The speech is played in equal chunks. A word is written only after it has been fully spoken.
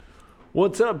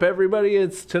What's up, everybody?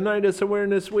 It's Tinnitus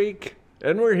Awareness Week,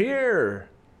 and we're here.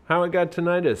 How I got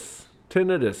tinnitus,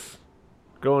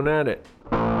 going at it.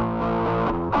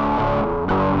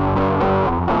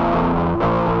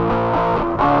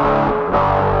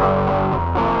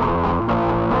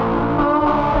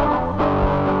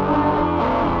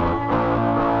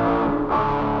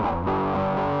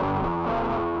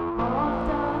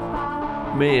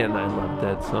 Man, I love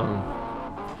that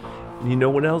song. You know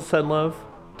what else I love?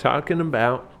 Talking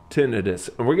about tinnitus.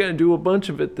 And we're going to do a bunch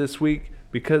of it this week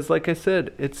because, like I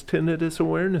said, it's Tinnitus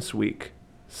Awareness Week.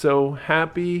 So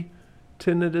happy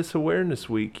Tinnitus Awareness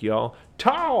Week, y'all.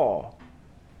 Tall!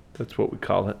 That's what we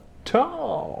call it.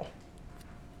 Tall!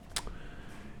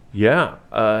 Yeah,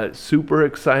 super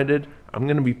excited. I'm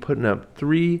going to be putting up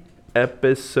 3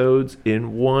 episodes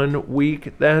in 1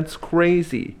 week. That's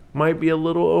crazy. Might be a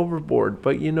little overboard,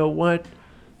 but you know what?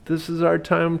 This is our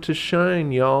time to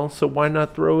shine, y'all, so why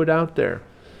not throw it out there?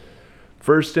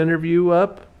 First interview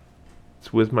up,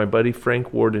 it's with my buddy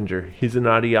Frank Wartinger. He's an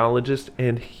audiologist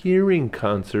and hearing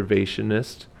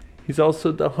conservationist. He's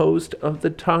also the host of the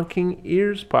Talking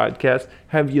Ears podcast.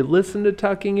 Have you listened to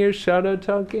Talking Ears? Shout out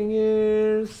Talking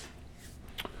Ears.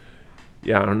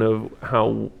 Yeah, I don't know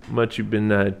how much you've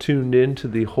been tuned into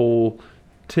the whole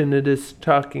tinnitus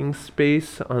talking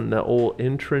space on the old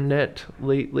intranet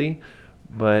lately.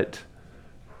 But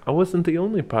I wasn't the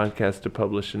only podcast to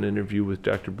publish an interview with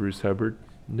Dr. Bruce Hubbard.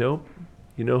 Nope.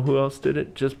 You know who else did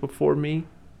it just before me?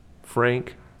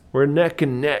 Frank. We're neck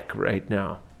and neck right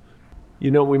now.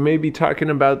 You know, we may be talking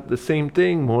about the same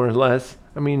thing, more or less.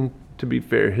 I mean, to be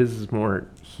fair, his is more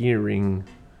hearing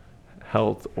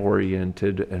health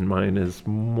oriented, and mine is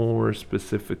more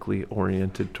specifically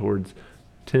oriented towards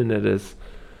tinnitus.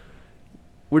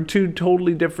 We're 2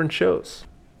 totally different shows.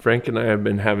 Frank and I have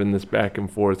been having this back and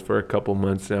forth for a couple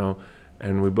months now,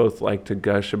 and we both like to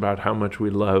gush about how much we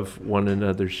love one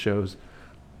another's shows.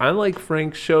 I like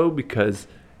Frank's show because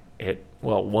it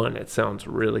sounds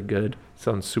really good,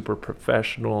 sounds super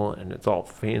professional, and it's all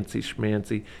fancy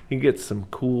schmancy. He gets some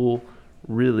cool,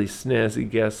 really snazzy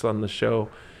guests on the show.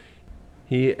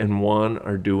 He and Juan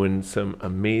are doing some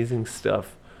amazing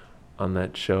stuff on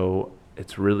that show.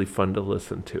 It's really fun to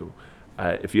listen to.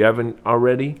 If you haven't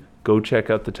already, go check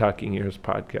out the Talking Ears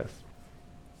podcast.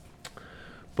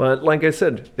 But like I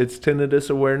said, it's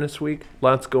Tinnitus Awareness Week.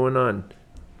 Lots going on.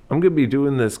 I'm going to be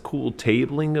doing this cool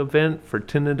tabling event for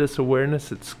tinnitus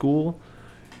awareness at school.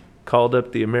 Called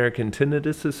up the American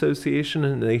Tinnitus Association,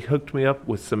 and they hooked me up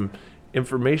with some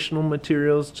informational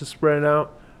materials to spread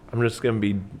out. I'm just going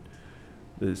to be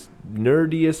this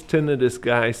nerdiest tinnitus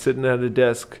guy sitting at a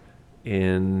desk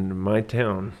in my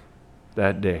town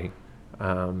that day.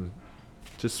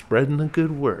 Just spreading the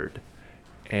good word.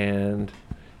 And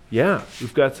yeah,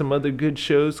 we've got some other good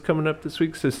shows coming up this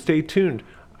week, so stay tuned.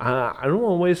 I don't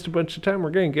want to waste a bunch of time. We're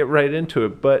going to get right into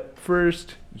it. But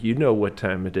first, you know what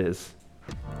time it is.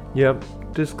 Yep,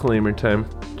 disclaimer time.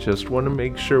 Just want to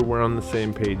make sure we're on the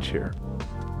same page here.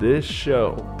 This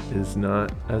show is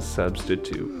not a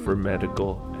substitute for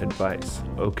medical advice,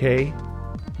 okay?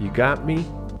 You got me?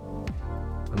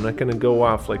 I'm not going to go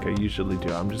off like I usually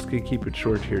do. I'm just going to keep it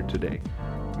short here today.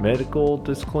 Medical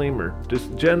disclaimer,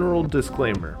 just general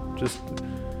disclaimer.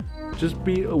 Just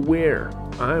be aware.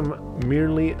 I'm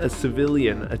merely a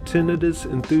civilian, a tinnitus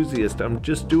enthusiast. I'm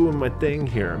just doing my thing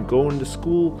here. I'm going to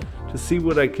school to see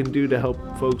what I can do to help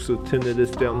folks with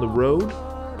tinnitus down the road.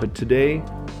 But today,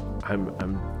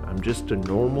 I'm just a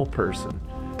normal person.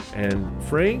 And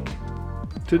Frank,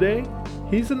 today,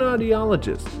 he's an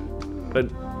audiologist.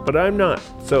 But I'm not.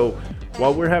 So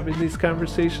while we're having these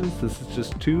conversations, this is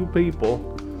just 2 people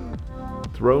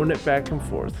throwing it back and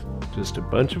forth. Just a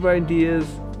bunch of ideas,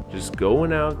 just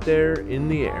going out there in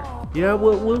the air. Yeah,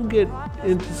 we'll get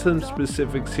into some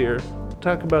specifics here,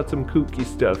 talk about some kooky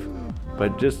stuff,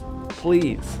 but just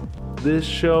please, this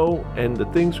show and the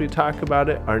things we talk about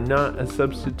it are not a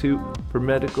substitute for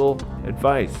medical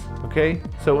advice, okay?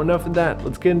 So enough of that.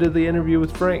 Let's get into the interview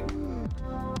with Frank.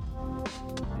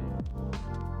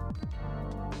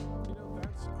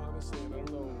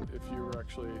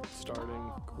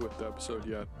 With the episode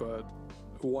yet, but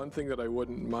one thing that I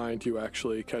wouldn't mind you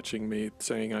actually catching me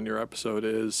saying on your episode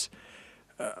is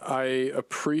I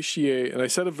appreciate, and I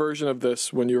said a version of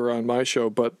this when you were on my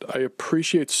show, but I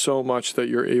appreciate so much that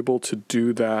you're able to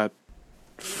do that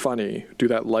funny, do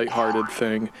that lighthearted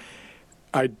thing.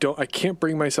 I can't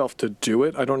bring myself to do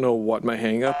it. I don't know what my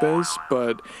hang up is,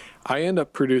 but I end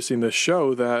up producing this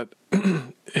show that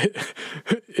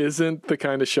isn't the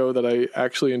kind of show that I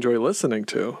actually enjoy listening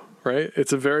to, right?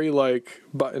 It's a very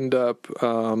buttoned up,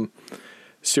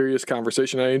 serious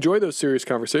conversation. I enjoy those serious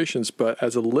conversations, but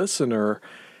as a listener,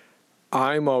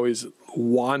 I'm always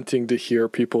wanting to hear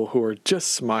people who are just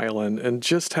smiling and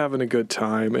just having a good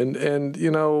time.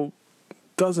 And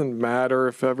doesn't matter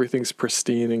if everything's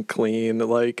pristine and clean.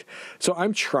 Like, so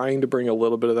I'm trying to bring a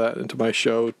little bit of that into my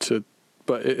show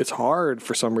but it's hard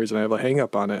for some reason. I have a hang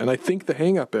up on it. And I think the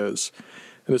hang up is,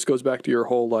 and this goes back to your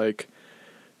whole, like,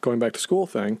 going back to school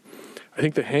thing. I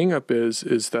think the hang up is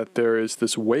that there is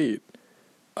this weight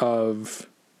of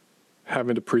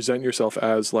having to present yourself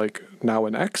as, like, now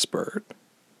an expert.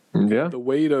 Yeah. The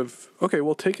weight of, okay,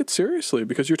 well, take it seriously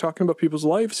because you're talking about people's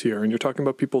lives here and you're talking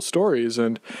about people's stories.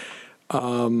 And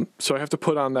so I have to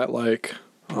put on that, like,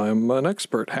 I'm an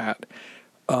expert hat.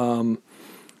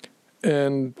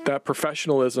 And that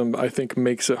professionalism, I think,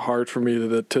 makes it hard for me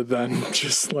to then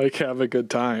just, like, have a good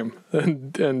time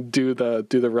and do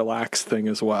the relaxed thing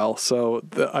as well. So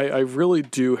I really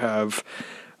do have,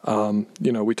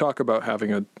 we talk about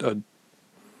having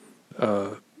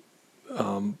a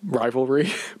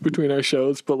rivalry between our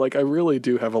shows, but, like, I really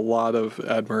do have a lot of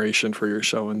admiration for your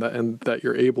show and that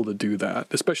you're able to do that,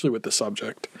 especially with the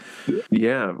subject.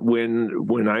 Yeah,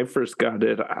 when I first got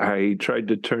it, I tried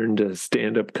to turn to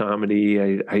stand-up comedy.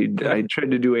 I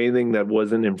tried to do anything that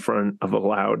wasn't in front of a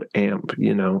loud amp,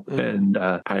 and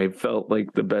I felt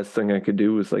like the best thing I could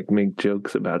do was, like, make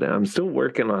jokes about it. I'm still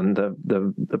working on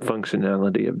the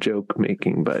functionality of joke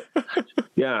making, but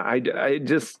yeah, I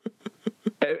just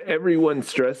everyone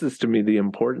stresses to me the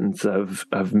importance of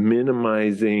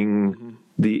minimizing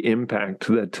the impact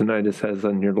that tinnitus has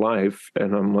on your life.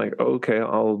 And I'm like, okay,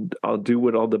 I'll do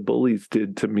what all the bullies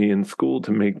did to me in school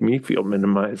to make me feel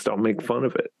minimized. I'll make fun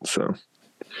of it. So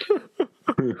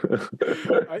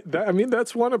I mean,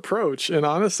 that's one approach. And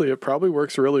honestly, it probably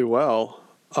works really well.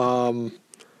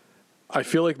 I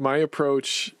feel like my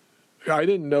approach, I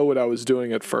didn't know what I was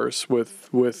doing at first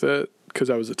with it because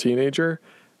I was a teenager.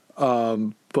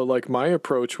 But, like, my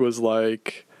approach was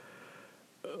like,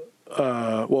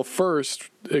 well, first,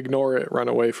 ignore it, run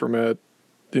away from it,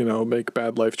 make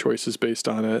bad life choices based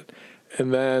on it.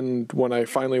 And then when I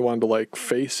finally wanted to, like,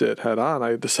 face it head on,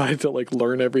 I decided to, like,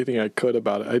 learn everything I could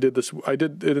about it. And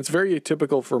it's very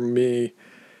atypical for me.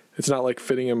 It's not, like,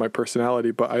 fitting in my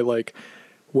personality, but I, like,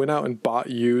 went out and bought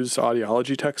used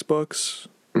audiology textbooks.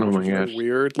 Oh my gosh.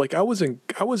 Weird. Like, I was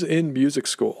in music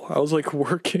school. I was, like,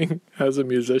 working as a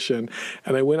musician,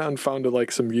 and I went out and found,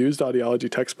 like, some used audiology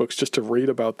textbooks just to read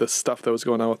about this stuff that was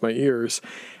going on with my ears.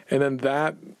 And then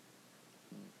that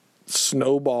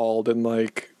snowballed and,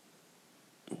 like,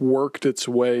 worked its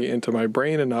way into my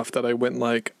brain enough that I went,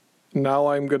 like, now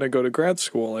I'm going to go to grad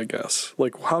school, I guess.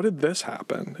 Like, how did this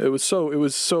happen? It was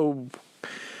so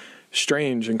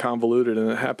strange and convoluted,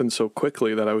 and it happened so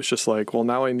quickly that I was just like, well,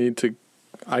 now I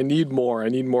need more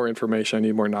information. I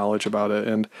need more knowledge about it.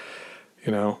 And,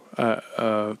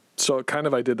 so kind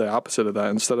of I did the opposite of that.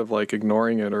 Instead of, like,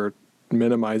 ignoring it or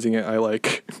minimizing it, I,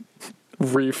 like,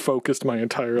 refocused my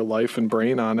entire life and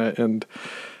brain on it. And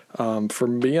for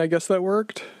me, I guess that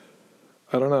worked.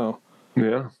 I don't know.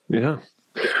 Yeah.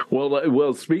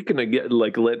 Well, speaking of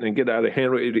letting it get out of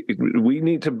hand, we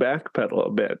need to backpedal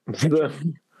a bit. So,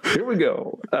 here we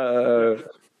go.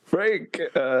 Frank,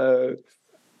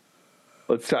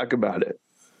 let's talk about it.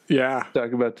 Yeah.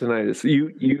 Talk about tinnitus.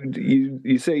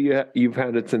 You say you've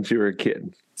had it since you were a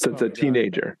kid, since a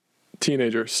teenager.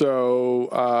 Teenager.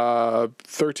 So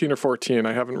 13 or 14.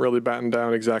 I haven't really battened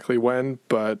down exactly when,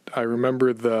 but I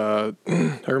remember the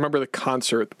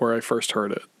concert where I first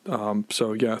heard it.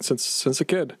 So yeah, since a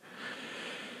kid.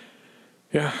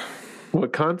 Yeah.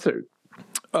 What concert?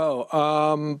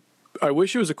 Oh, I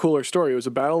wish it was a cooler story. It was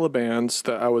a battle of the bands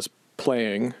that I was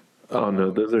playing. Oh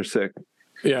no, those are sick.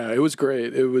 Yeah, it was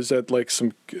great. It was at, like,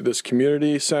 this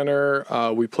community center.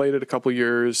 We played it a couple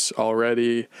years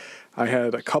already. I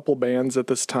had a couple bands at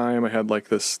this time. I had, like,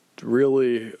 this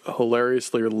really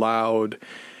hilariously loud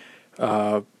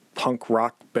punk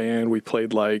rock band. We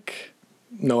played, like,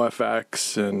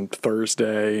 NoFX and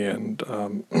Thursday and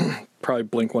probably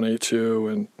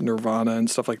Blink-182 and Nirvana and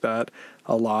stuff like that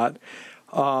a lot.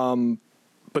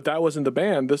 But that wasn't the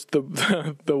band.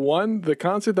 The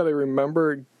concert that I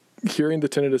remember hearing the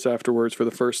tinnitus afterwards for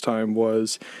the first time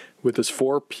was with this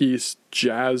 4-piece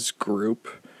jazz group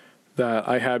that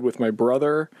I had with my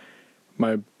brother,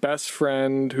 my best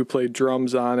friend who played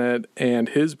drums on it, and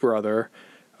his brother.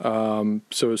 So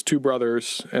it was two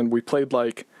brothers, and we played,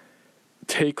 like,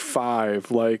 Take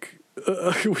 5. Like,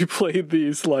 we played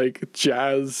these, like,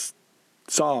 jazz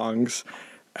songs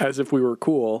as if we were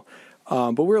cool.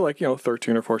 But we were, like,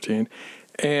 13 or 14.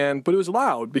 But it was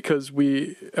loud because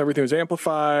everything was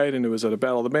amplified, and it was at a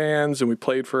battle of the bands, and we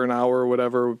played for an hour or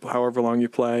whatever, however long you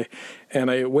play.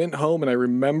 And I went home, and I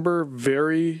remember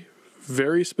very,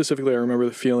 very specifically, I remember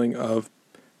the feeling of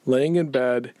laying in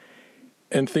bed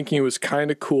and thinking it was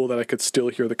kind of cool that I could still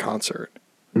hear the concert.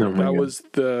 Oh my That God. was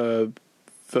the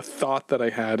thought that I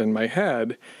had in my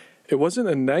head. It wasn't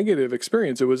a negative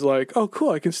experience. It was like, oh, cool,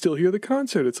 I can still hear the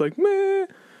concert. It's like, meh.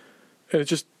 And it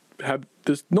just had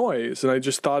this noise, and I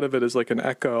just thought of it as like an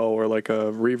echo or like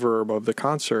a reverb of the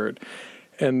concert.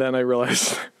 And then I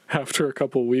realized after a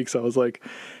couple of weeks, I was like,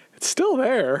 it's still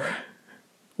there.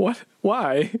 What?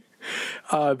 Why?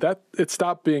 That it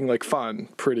stopped being like fun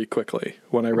pretty quickly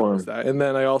when I realized that. And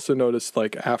then I also noticed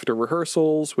like after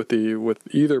rehearsals with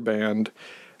either band,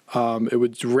 it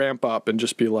would ramp up and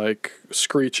just be like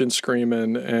screeching,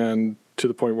 screaming, and to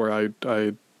the point where I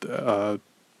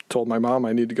told my mom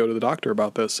I need to go to the doctor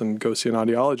about this and go see an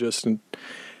audiologist, and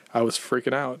I was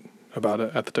freaking out about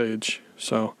it at the stage.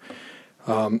 So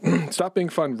it stopped being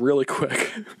fun really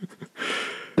quick.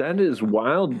 That is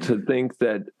wild to think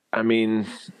that. I mean,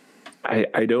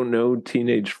 I don't know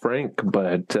Teenage Frank,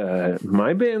 but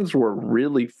my bands were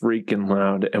really freaking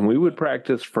loud, and we would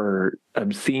practice for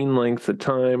obscene lengths of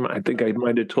time. I think I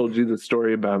might have told you the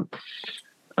story about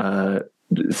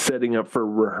setting up for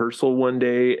rehearsal one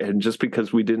day, and just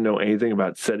because we didn't know anything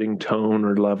about setting tone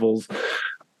or levels,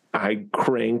 I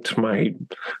cranked my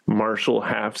Marshall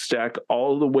half stack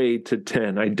all the way to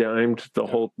 10. I dimed the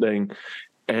whole thing.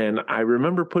 And I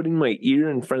remember putting my ear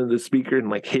in front of the speaker and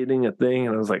like hitting a thing.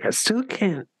 And I was like,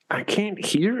 I can't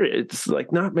hear it. It's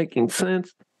like not making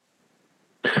sense.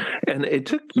 And it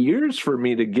took years for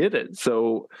me to get it.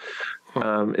 So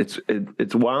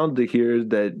it's wild to hear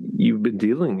that you've been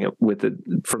dealing with it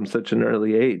from such an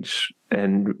early age.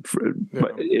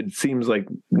 But it seems like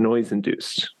noise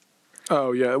induced.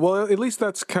 Oh yeah. Well, at least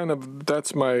that's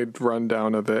my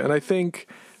rundown of it. And I think,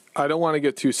 I don't want to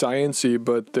get too sciencey,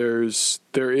 but there is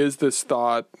this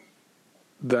thought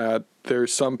that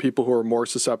there's some people who are more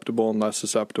susceptible and less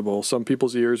susceptible. Some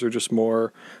people's ears are just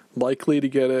more likely to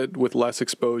get it with less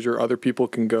exposure. Other people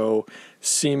can go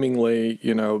seemingly,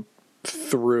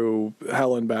 through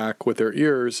hell and back with their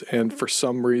ears, and for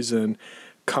some reason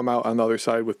come out on the other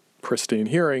side with pristine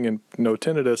hearing and no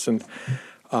tinnitus. And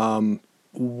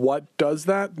what does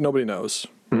that? Nobody knows.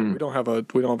 We don't have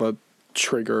a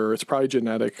trigger. It's probably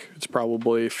genetic. It's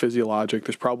probably physiologic.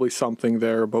 There's probably something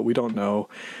there, but we don't know.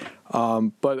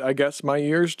 But I guess my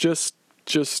ears just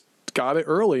got it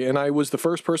early, and I was the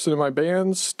first person in my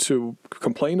bands to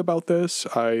complain about this.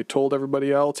 I told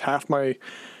everybody else. Half my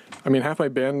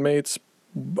bandmates,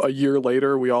 a year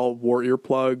later, we all wore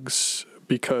earplugs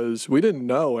because we didn't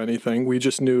know anything. We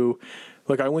just knew.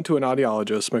 Like, I went to an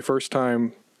audiologist my first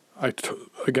time. I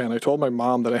told my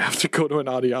mom that I have to go to an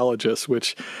audiologist,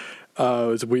 which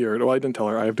was weird. Well, I didn't tell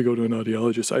her I have to go to an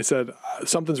audiologist. I said,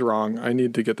 something's wrong. I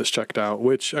need to get this checked out,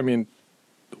 which, I mean,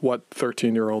 what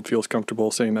 13-year-old feels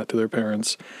comfortable saying that to their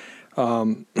parents?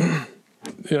 I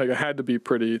had to be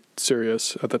pretty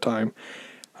serious at the time.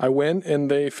 I went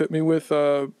and they fit me with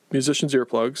musician's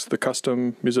earplugs, the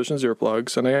custom musician's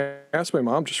earplugs. And I asked my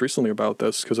mom just recently about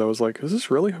this because I was like, is this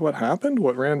really what happened?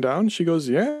 What ran down? She goes,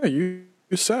 yeah, you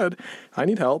said, I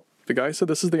need help. The guy said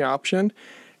this is the option.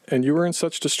 And you were in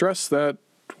such distress that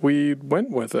we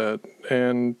went with it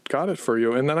and got it for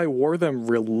you. And then I wore them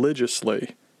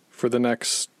religiously for the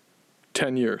next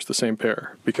 10 years, the same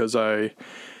pair, because I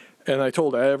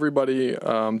told everybody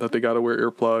that they got to wear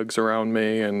earplugs around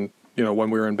me. And,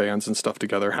 when we were in bands and stuff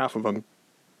together, half of them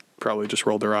probably just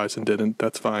rolled their eyes and didn't.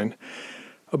 That's fine.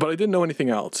 But I didn't know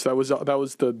anything else. That was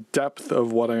the depth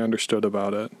of what I understood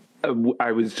about it.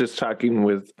 I was just talking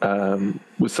with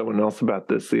someone else about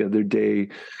this the other day.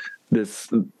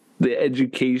 The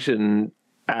education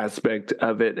aspect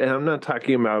of it, and I'm not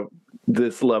talking about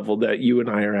this level that you and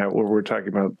I are at, where we're talking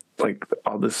about like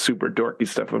all this super dorky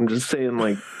stuff. I'm just saying,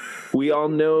 like, we all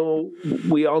know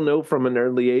from an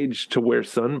early age to wear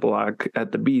sunblock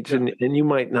at the beach, and you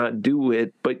might not do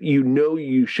it, but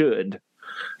you should.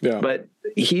 Yeah. But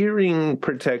hearing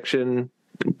protection,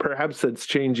 perhaps that's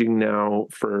changing now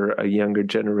for a younger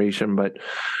generation, but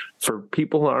for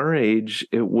people our age,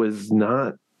 it was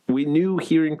not. We knew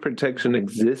hearing protection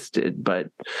existed, but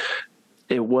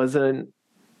it wasn't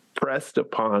pressed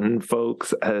upon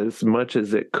folks as much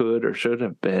as it could or should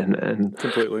have been. And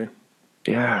completely.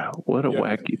 Yeah, what a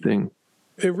wacky thing.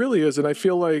 It really is. And I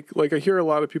feel like I hear a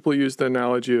lot of people use the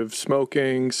analogy of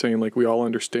smoking, saying like we all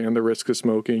understand the risk of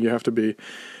smoking. You have to be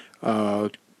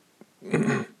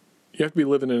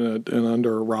living in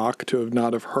under a rock to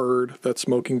not have heard that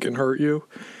smoking can hurt you.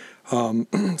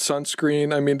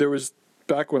 Sunscreen. I mean, there was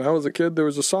back when I was a kid, there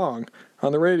was a song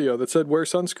on the radio that said "Wear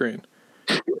sunscreen,"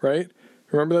 right?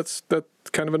 Remember that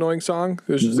kind of annoying song?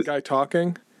 There's just a guy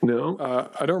talking. No,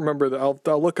 I don't remember that.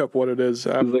 I'll look up what it is.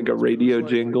 it was like a radio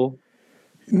jingle.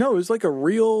 No, it was like a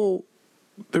real.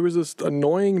 There was this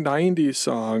annoying '90s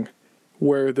song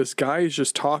where this guy is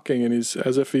just talking, and he's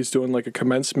as if he's doing like a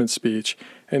commencement speech,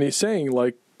 and he's saying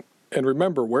like, "And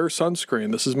remember, wear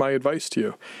sunscreen. This is my advice to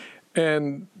you."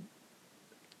 And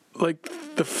like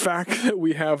the fact that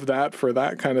we have that for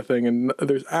that kind of thing, and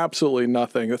there's absolutely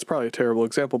nothing. That's probably a terrible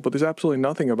example, but there's absolutely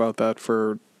nothing about that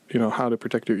for how to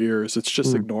protect your ears. It's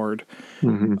just ignored.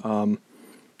 Mm-hmm.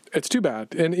 It's too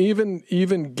bad. And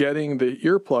even getting the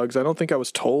earplugs, I don't think I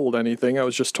was told anything. I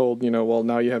was just told, well,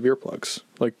 now you have earplugs.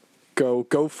 Like,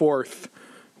 go forth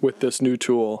with this new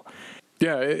tool.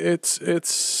 Yeah, it's.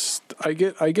 I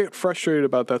get frustrated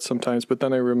about that sometimes, but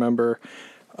then I remember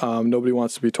nobody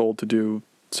wants to be told to do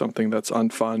something that's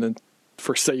unfun and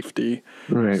for safety.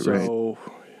 Right. So,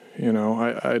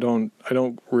 I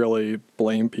don't really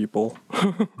blame people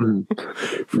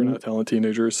for not telling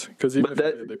teenagers, because even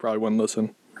if they probably wouldn't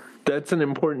listen. That's an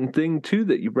important thing too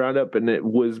that you brought up, and it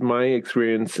was my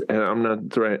experience. And I'm not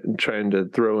trying to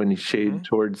throw any shade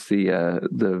towards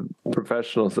the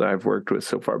professionals that I've worked with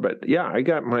so far, but yeah, I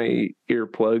got my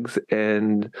earplugs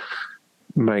and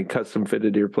my custom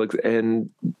fitted earplugs,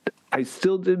 and I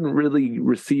still didn't really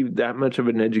receive that much of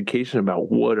an education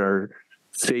about what are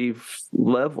safe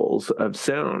levels of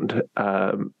sound.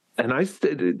 And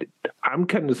I'm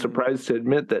kind of surprised to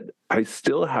admit that I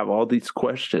still have all these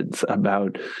questions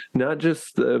about not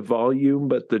just the volume,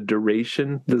 but the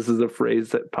duration. This is a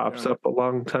phrase that pops up a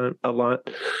lot.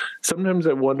 Sometimes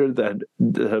I wonder that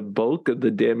the bulk of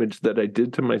the damage that I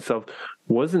did to myself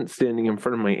wasn't standing in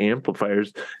front of my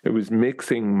amplifiers. It was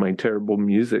mixing my terrible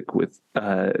music with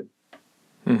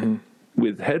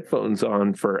headphones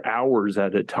on for hours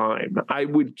at a time. I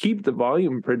would keep the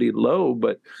volume pretty low,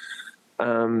 but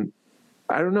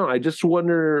I don't know. I just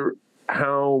wonder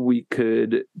how we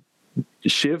could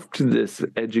shift this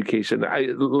education.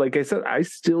 Like I said, I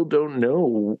still don't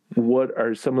know what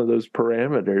are some of those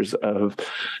parameters of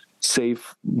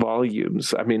safe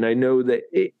volumes. I mean, I know that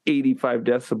 85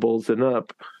 decibels and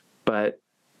up, but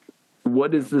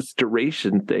what is this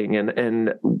duration thing?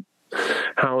 And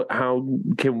how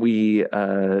can we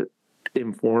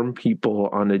inform people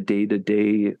on a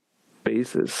day-to-day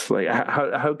basis? Like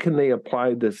how can they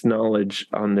apply this knowledge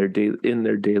in their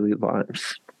daily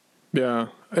lives? Yeah,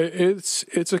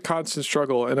 it's a constant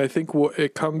struggle, and I think what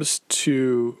it comes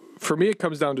to, for me, it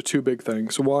comes down to two big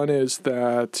things. One is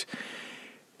that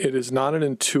it is not an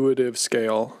intuitive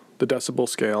scale, the decibel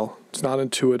scale. It's not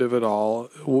intuitive at all.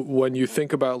 When you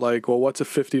think about like, well, what's a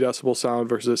 50 decibel sound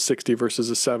versus a 60 versus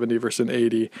a 70 versus an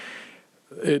 80,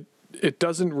 it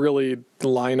doesn't really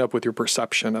line up with your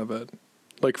perception of it.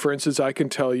 Like, for instance, I can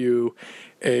tell you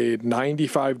a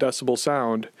 95 decibel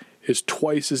sound is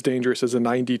twice as dangerous as a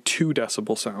 92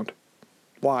 decibel sound.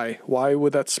 Why? Why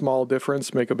would that small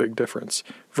difference make a big difference?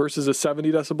 Versus a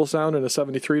 70 decibel sound and a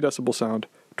 73 decibel sound.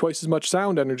 Twice as much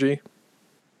sound energy.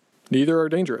 Neither are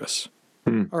dangerous.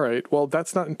 All right, well,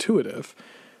 that's not intuitive,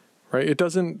 right? It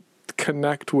doesn't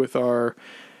connect with our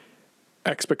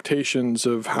expectations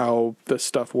of how this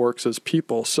stuff works as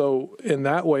people. So in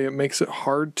that way, it makes it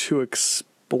hard to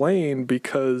explain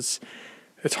because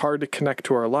it's hard to connect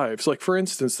to our lives. Like, for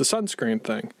instance, the sunscreen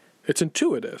thing. It's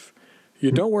intuitive.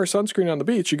 You don't wear sunscreen on the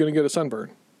beach, you're going to get a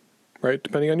sunburn, right?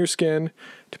 Depending on your skin,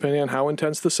 depending on how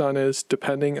intense the sun is,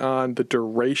 depending on the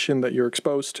duration that you're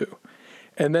exposed to.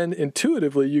 And then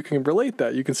intuitively, you can relate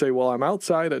that. You can say, well, I'm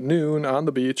outside at noon on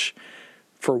the beach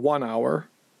for 1 hour.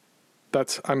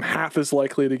 I'm half as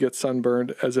likely to get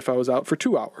sunburned as if I was out for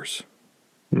 2 hours,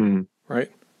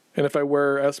 right? And if I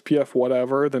wear SPF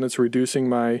whatever, then it's reducing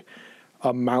my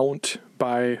amount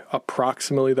by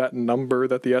approximately that number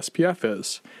that the SPF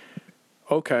is.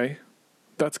 Okay,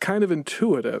 that's kind of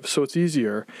intuitive, so it's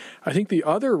easier. I think the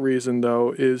other reason,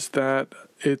 though, is that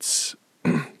it's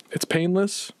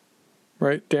painless,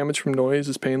 right? Damage from noise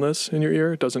is painless in your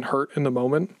ear. It doesn't hurt in the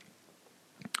moment,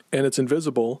 and it's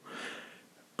invisible.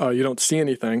 You don't see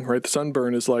anything, right? The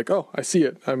sunburn is like, oh, I see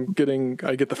it. I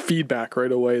get the feedback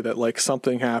right away that like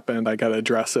something happened. I got to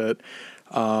address it.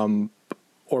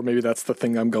 Or maybe that's the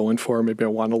thing I'm going for. Maybe I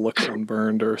want to look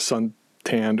sunburned or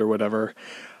suntanned or whatever.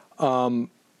 And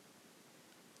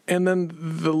then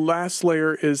the last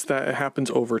layer is that it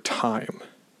happens over time.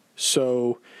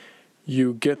 So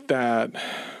you get that,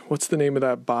 what's the name of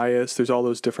that bias? There's all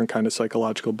those different kind of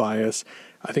psychological bias.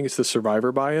 I think it's the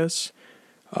survivor bias.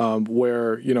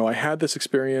 Where, I had this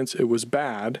experience, it was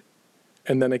bad,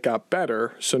 and then it got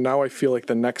better. So now I feel like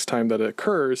the next time that it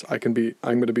occurs, I'm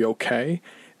going to be okay.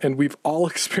 And we've all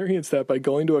experienced that by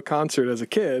going to a concert as a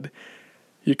kid.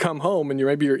 You come home and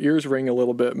maybe your ears ring a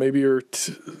little bit, maybe your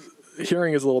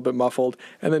hearing is a little bit muffled,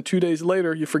 and then 2 days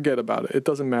later you forget about it. It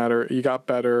doesn't matter. You got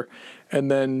better, and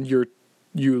then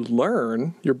you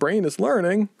learn. Your brain is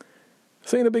learning.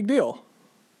 This ain't a big deal.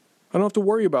 I don't have to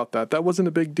worry about that. That wasn't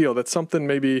a big deal. That's something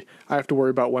maybe I have to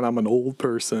worry about when I'm an old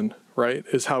person, right?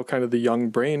 Is how kind of the young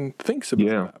brain thinks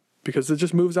about that, because it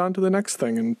just moves on to the next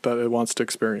thing and that it wants to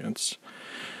experience.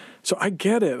 So I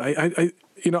get it.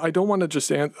 I don't want to just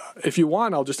if you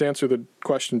want, I'll just answer the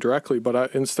question directly.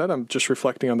 But instead, I'm just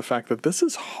reflecting on the fact that this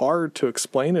is hard to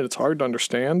explain and it's hard to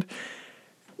understand.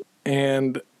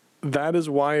 And that is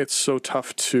why it's so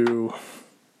tough to,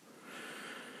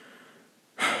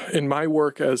 in my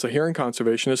work as a hearing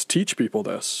conservationist, teach people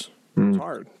this. It's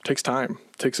hard. It takes time.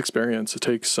 It takes experience. It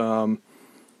takes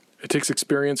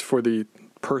experience for the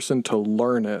person to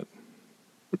learn it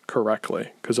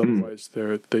correctly, because otherwise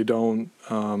they don't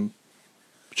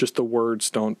just the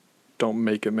words don't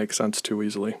make it make sense too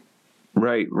easily.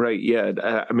 Right.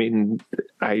 Yeah. I mean,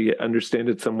 I understand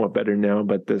it somewhat better now,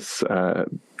 but this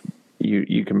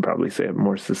you can probably say it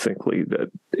more succinctly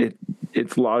that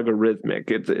it's logarithmic.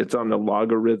 It's on the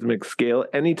logarithmic scale.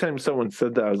 Anytime someone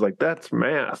said that, I was like, that's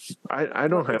math. I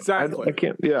don't have exactly. I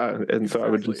can't. Yeah. And so I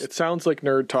would just. It sounds like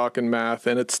nerd talk and math,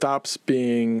 and it stops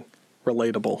being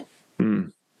relatable.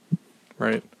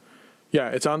 Right. Yeah,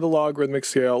 it's on the logarithmic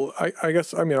scale. I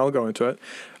guess, I'll go into it.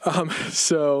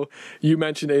 So you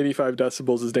mentioned 85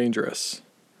 decibels is dangerous,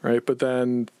 right? But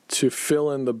then to fill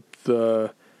in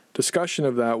the discussion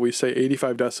of that, we say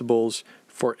 85 decibels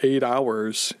for 8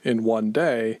 hours in one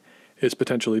day is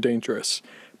potentially dangerous.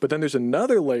 But then there's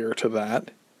another layer to that,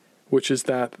 which is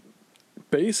that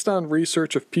based on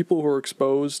research of people who are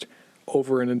exposed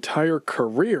over an entire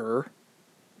career,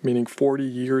 meaning 40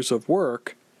 years of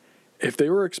work, if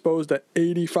they were exposed at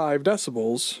 85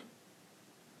 decibels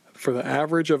for the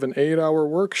average of an 8-hour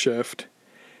work shift,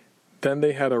 then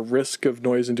they had a risk of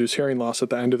noise-induced hearing loss at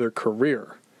the end of their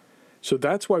career. So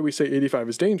that's why we say 85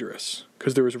 is dangerous,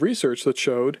 because there was research that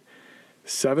showed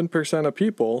 7% of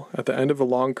people at the end of a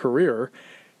long career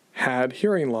had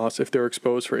hearing loss if they were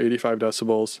exposed for 85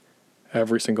 decibels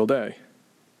every single day.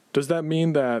 Does that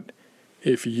mean that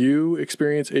if you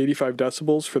experience 85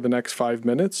 decibels for the next 5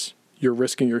 minutes, you're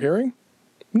risking your hearing?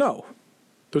 No.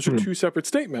 Those are two separate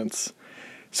statements.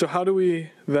 So how do we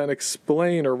then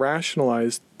explain or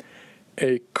rationalize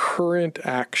a current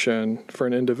action for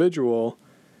an individual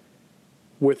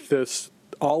with this?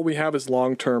 All we have is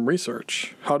long-term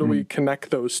research. How do we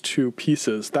connect those two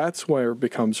pieces? That's where it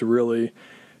becomes really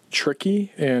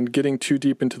tricky, and getting too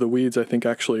deep into the weeds, I think,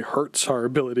 actually hurts our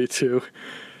ability to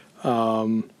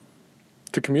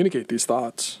communicate these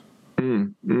thoughts.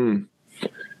 Am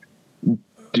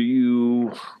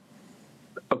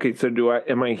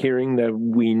I hearing that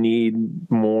we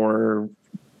need more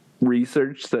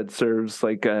research that serves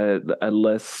like a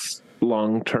less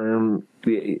long-term?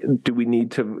 Do we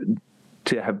need to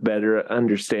have better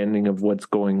understanding of what's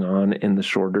going on in the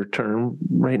shorter term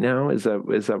right now? Is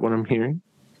that what I'm hearing?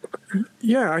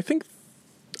 Yeah, I think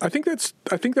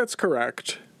that's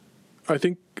correct. I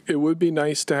think it would be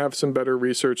nice to have some better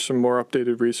research, some more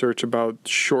updated research about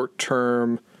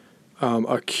short-term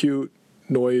acute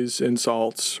noise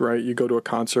insults, right? You go to a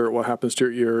concert, what happens to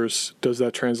your ears? Does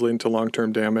that translate into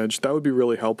long-term damage? That would be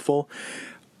really helpful.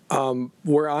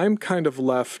 Where I'm kind of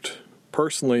left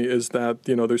personally is that,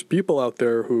 there's people out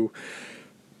there who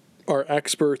are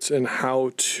experts in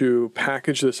how to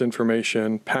package this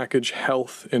information, package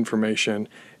health information,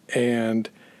 and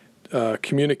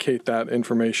communicate that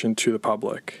information to the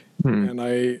public. And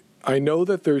I know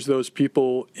that there's those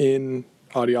people in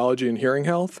audiology and hearing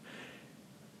health.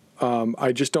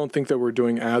 I just don't think that we're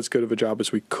doing as good of a job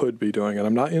as we could be doing. And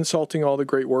I'm not insulting all the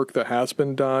great work that has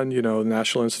been done, the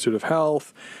National Institute of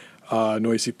Health,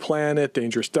 Noisy Planet,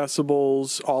 Dangerous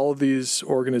Decibels. All of these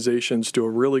organizations do a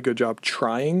really good job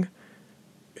trying,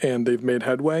 and they've made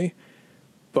headway.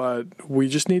 But we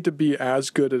just need to be as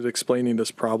good at explaining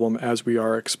this problem as we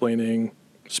are explaining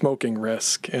smoking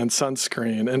risk and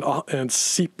sunscreen and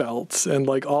seatbelts and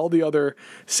like all the other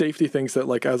safety things that,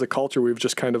 like, as a culture we've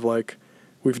just kind of like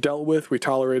we've dealt with, we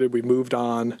tolerated, we moved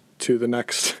on to the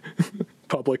next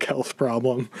public health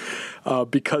problem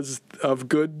because of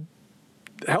good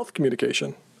health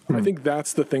communication. I think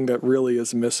that's the thing that really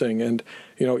is missing. And,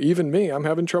 even me, I'm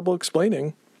having trouble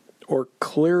explaining or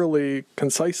clearly,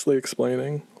 concisely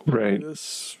explaining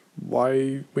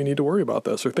why we need to worry about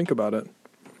this or think about it.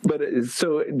 But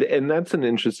and that's an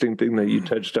interesting thing that you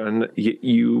touched on.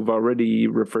 You've already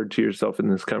referred to yourself in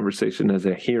this conversation as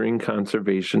a hearing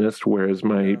conservationist, whereas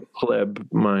my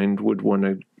pleb mind would want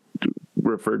to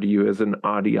refer to you as an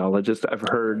audiologist. I've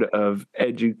heard of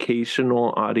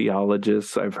educational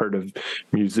audiologists. I've heard of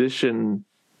musician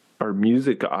or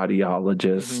music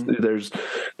audiologists.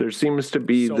 There seems to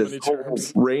be this whole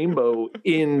rainbow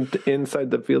inside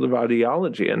the field of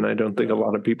audiology, and I don't think a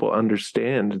lot of people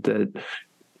understand that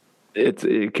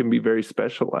it can be very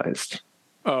specialized.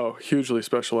 Oh, hugely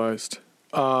specialized.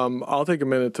 I'll take a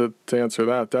minute to answer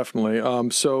that, definitely.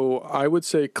 So I would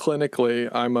say clinically,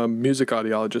 I'm a music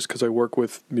audiologist because I work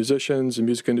with musicians and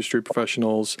music industry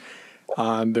professionals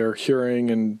on their hearing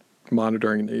and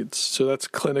monitoring needs. So that's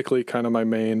clinically kind of my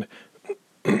main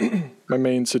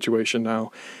situation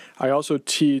now. I also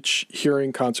teach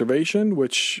hearing conservation,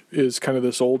 which is kind of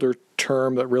this older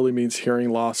term that really means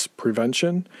hearing loss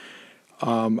prevention.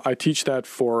 I teach that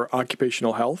for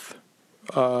occupational health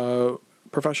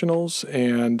professionals,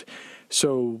 and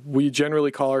so we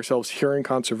generally call ourselves hearing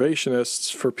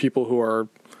conservationists for people who are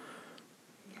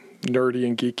nerdy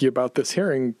and geeky about this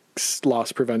hearing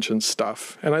loss prevention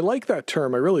stuff. And I like that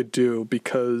term, I really do,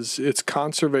 because it's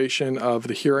conservation of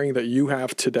the hearing that you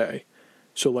have today.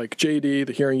 So like JD,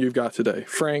 the hearing you've got today,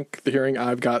 Frank, the hearing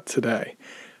I've got today.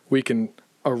 We can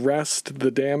arrest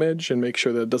the damage and make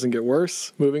sure that it doesn't get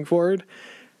worse moving forward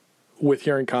with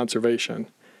hearing conservation.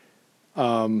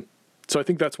 So I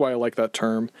think that's why I like that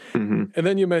term. And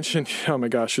then you mentioned, oh my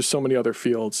gosh, there's so many other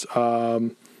fields. My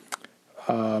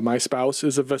spouse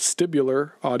is a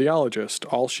vestibular audiologist.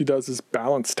 All she does is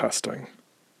balance testing,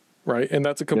 right? And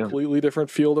that's a completely different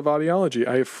field of audiology.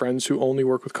 I have friends who only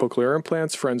work with cochlear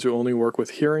implants, friends who only work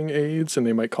with hearing aids, and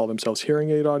they might call themselves hearing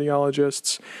aid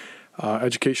audiologists.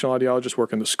 Educational audiologists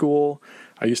work in the school.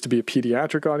 I used to be a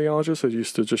pediatric audiologist. I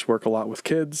used to just work a lot with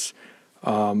kids.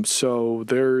 So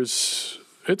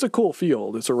it's a cool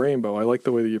field. It's a rainbow. I like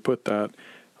the way that you put that.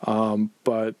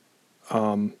 But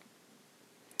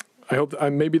I hope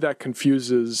maybe that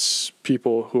confuses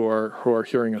people who are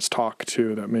hearing us talk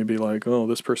too, that may be like, oh,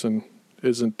 this person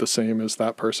isn't the same as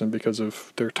that person because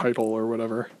of their title or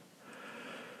whatever.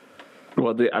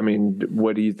 Well,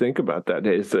 what do you think about that?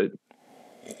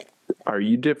 Are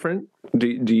you different? Do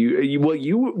you? Well,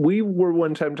 we were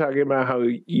one time talking about how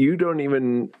you don't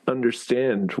even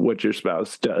understand what your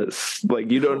spouse does.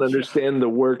 Like, you don't understand the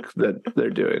work that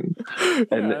they're doing.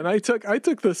 And I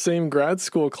took the same grad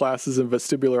school classes in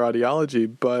vestibular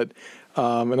audiology, but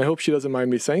and I hope she doesn't mind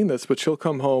me saying this, but she'll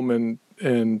come home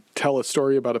and tell a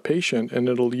story about a patient, and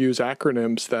it'll use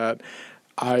acronyms that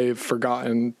I've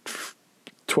forgotten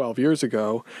 12 years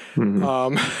ago,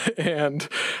 and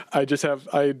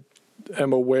I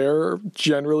am aware,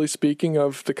 generally speaking,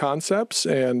 of the concepts,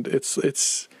 and it's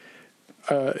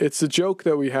a joke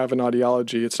that we have in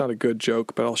audiology. It's not a good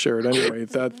joke, but I'll share it anyway,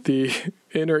 that the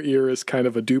inner ear is kind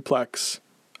of a duplex,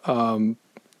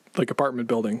 like apartment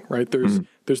building, right?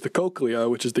 There's the cochlea,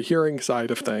 which is the hearing side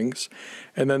of things,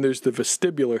 and then there's the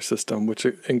vestibular system, which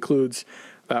includes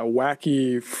that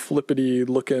wacky,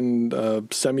 flippity-looking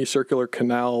semicircular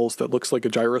canals that looks like a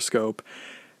gyroscope,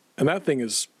 and that thing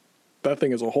is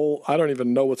a whole, I don't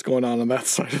even know what's going on that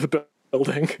side of the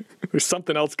building. There's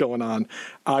something else going on.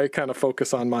 I kind of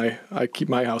focus on I keep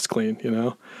my house clean, you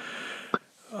know?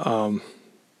 I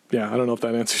don't know if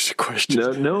that answers your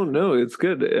question. No, it's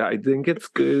good. I think it's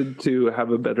good to have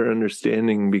a better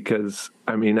understanding because,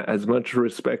 as much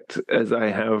respect as I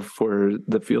have for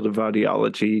the field of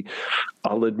audiology,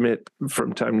 I'll admit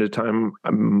from time to time,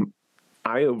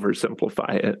 I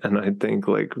oversimplify it. And I think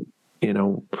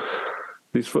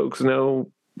these folks know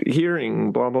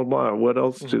hearing, blah, blah, blah. What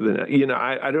else do they know?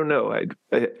 I don't know. I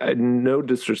no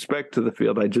disrespect to the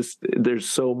field. There's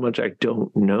so much I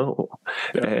don't know.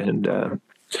 Yeah.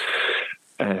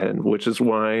 And which is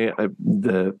why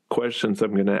the questions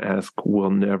I'm going to ask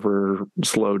will never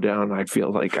slow down. I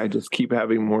feel like I just keep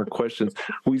having more questions.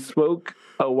 We spoke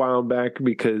a while back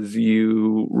because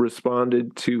you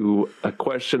responded to a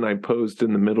question I posed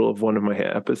in the middle of one of my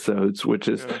episodes, which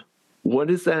is, what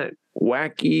is that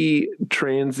wacky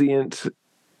transient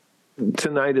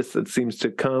tinnitus that seems to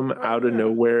come out of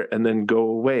nowhere and then go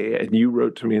away? And you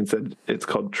wrote to me and said it's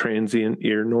called transient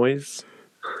ear noise.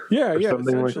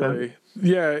 Something like that.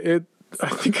 Yeah, I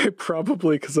think I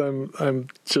probably, because I'm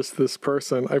just this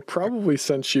person, I probably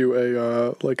sent you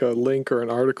a link or an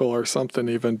article or something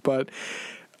even. But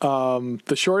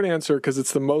the short answer, because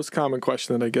it's the most common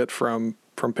question that I get from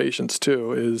patients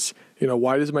too, is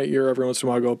why does my ear every once in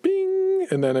a while go bing,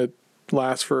 and then it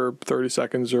lasts for 30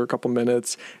 seconds or a couple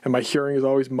minutes, and my hearing is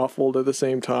always muffled at the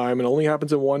same time, and it only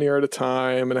happens in one ear at a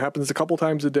time, and it happens a couple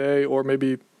times a day, or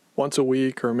maybe once a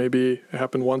week, or maybe it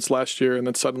happened once last year and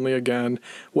then suddenly again.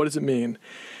 What does it mean?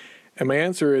 And my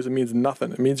answer is it means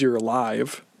nothing. It means you're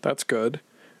alive. That's good,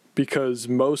 because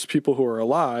most people who are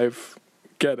alive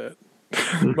get it.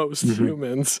 Most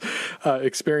humans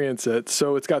experience it.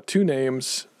 So it's got two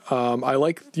names. I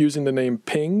like using the name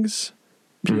pings,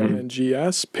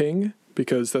 P-I-N-G-S, ping,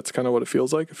 because that's kind of what it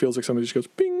feels like. It feels like somebody just goes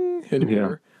ping in your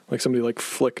ear, like somebody like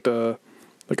flicked a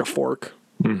fork,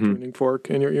 tuning fork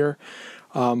in your ear.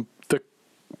 The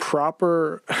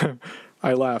proper,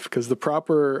 I laugh because the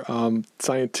proper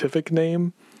scientific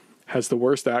name has the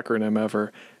worst acronym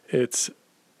ever.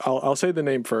 I'll say the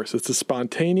name first. It's a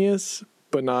spontaneous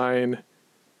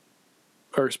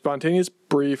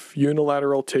brief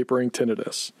unilateral tapering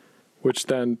tinnitus, which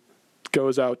then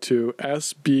goes out to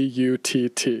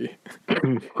SBUTT.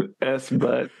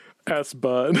 S-bud.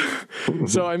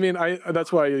 So I mean,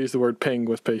 that's why I use the word ping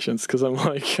with patients, because I'm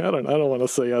like, I don't want to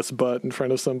say S-bud in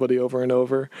front of somebody over and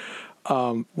over.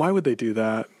 Why would they do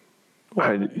that?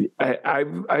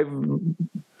 I've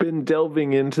been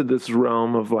delving into this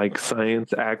realm of like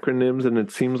science acronyms, and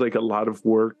it seems like a lot of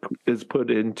work is put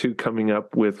into coming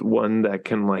up with one that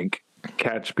can like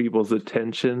catch people's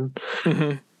attention.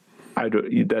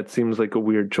 That seems like a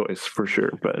weird choice for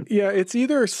sure, but yeah, it's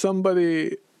either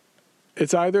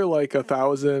like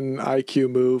 1,000 IQ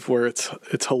move where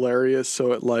it's hilarious,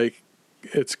 so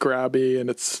it's grabby and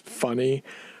it's funny,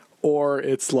 or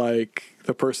it's like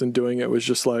the person doing it was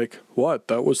just like, what?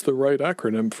 That was the right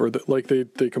acronym for the, like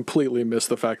they completely missed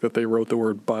the fact that they wrote the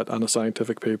word "but" on a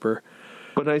scientific paper.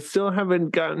 But I still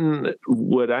haven't gotten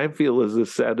what I feel is a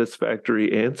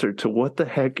satisfactory answer to what the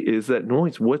heck is that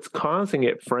noise? What's causing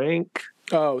it, Frank?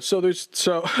 Oh, so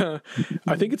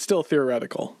I think it's still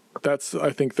theoretical. That's, I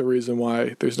think, the reason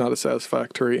why there's not a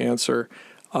satisfactory answer.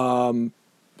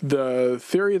 The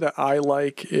theory that I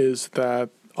like is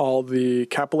that all the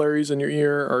capillaries in your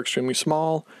ear are extremely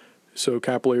small. So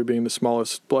capillary being the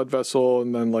smallest blood vessel,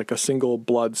 and then like a single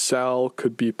blood cell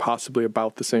could be possibly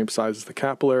about the same size as the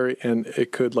capillary, and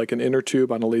it could, like an inner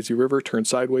tube on a lazy river, turn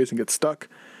sideways and get stuck.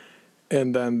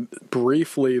 And then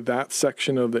briefly, that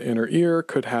section of the inner ear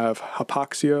could have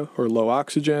hypoxia or low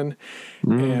oxygen.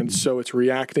 And so it's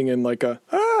reacting in like a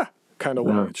kind of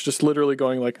way. It's just literally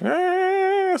going like,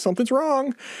 something's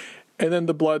wrong. And then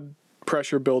the blood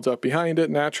pressure builds up behind it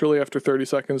naturally after 30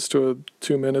 seconds to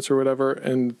 2 minutes or whatever.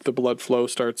 And the blood flow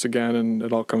starts again and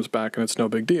it all comes back and it's no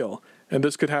big deal. And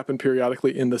this could happen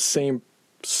periodically in the same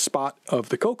spot of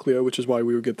the cochlea, which is why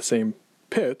we would get the same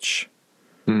pitch.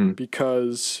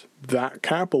 Because that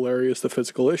capillary is the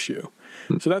physical issue.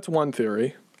 So that's one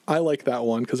theory. I like that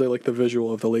one because I like the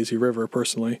visual of the lazy river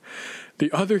personally.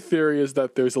 The other theory is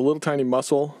that there's a little tiny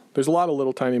muscle. There's a lot of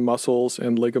little tiny muscles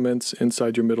and ligaments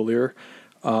inside your middle ear,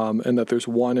 and that there's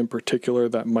one in particular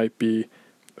that might be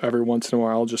every once in a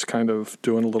while just kind of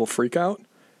doing a little freak out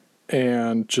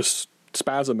and just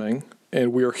spasming.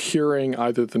 And we're hearing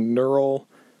either the neural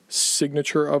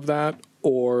signature of that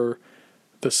or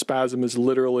the spasm is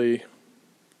literally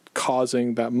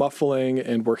causing that muffling,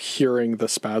 and we're hearing the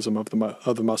spasm of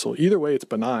the muscle. Either way, it's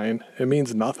benign. It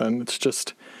means nothing. It's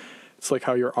like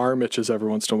how your arm itches every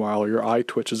once in a while or your eye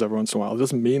twitches every once in a while. It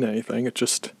doesn't mean anything. It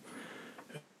just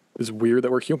is weird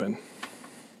that we're human.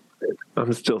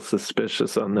 I'm still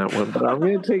suspicious on that one, but I'm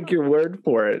going to take your word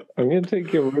for it.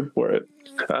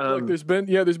 Look, there's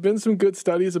been some good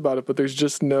studies about it, but there's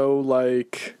just no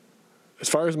like. As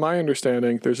far as my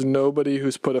understanding, there's nobody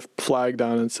who's put a flag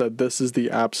down and said this is the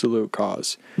absolute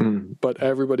cause. But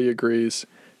everybody agrees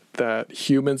that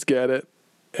humans get it,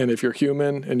 and if you're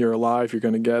human and you're alive, you're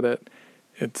going to get it.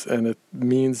 It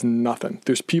means nothing.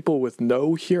 There's people with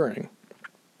no hearing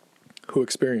who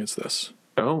experience this.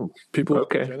 People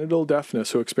with genital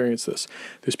deafness who experience this.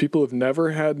 There's people who've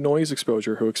never had noise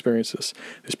exposure who experience this.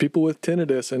 There's people with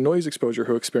tinnitus and noise exposure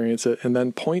who experience it and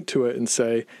then point to it and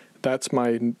say, that's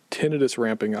my tinnitus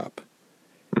ramping up.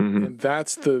 And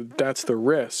that's the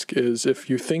risk, is if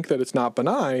you think that it's not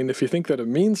benign, if you think that it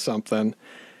means something,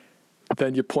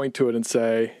 then you point to it and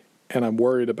say, and I'm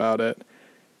worried about it.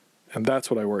 And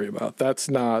that's what I worry about. That's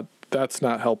not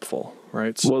helpful,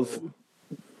 right? So, well,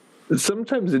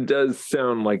 sometimes it does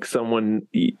sound like someone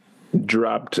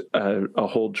dropped a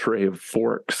whole tray of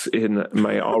forks in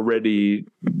my already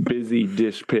busy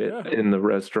dish pit in the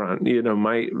restaurant. You know,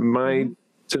 my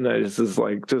tinnitus is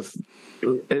like just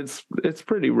it's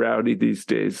pretty rowdy these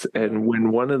days, and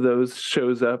when one of those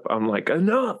shows up, I'm like,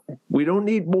 enough. We don't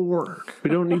need more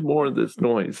of this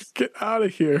noise. Get out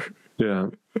of here. Yeah.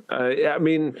 I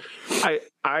mean,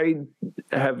 I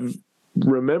have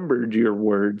remembered your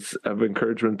words of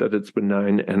encouragement that it's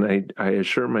benign, and I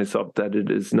assure myself that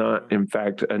it is not, in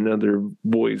fact, another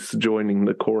voice joining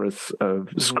the chorus of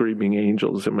screaming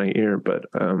angels in my ear, but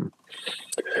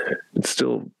it's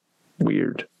still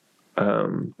weird.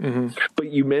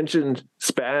 But you mentioned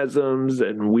spasms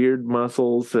and weird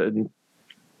muscles and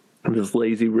this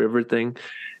lazy river thing.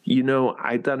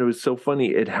 I thought it was so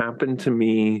funny. It happened to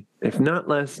me, if not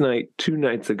last night, 2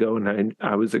 nights ago, and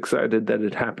I was excited that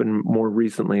it happened more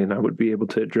recently and I would be able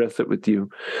to address it with you.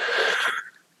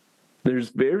 There's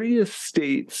various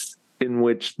states in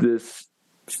which this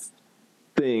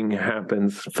thing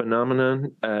happens,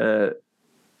 phenomenon.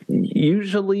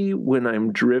 Usually when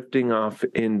I'm drifting off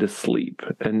into sleep.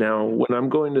 And now when I'm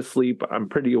going to sleep, I'm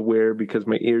pretty aware because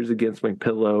my ear's against my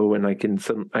pillow and I can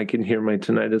hear my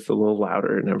tinnitus a little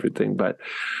louder and everything. But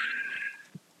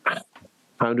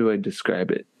how do I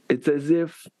describe it? It's as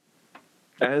if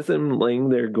as I'm laying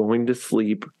there going to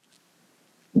sleep,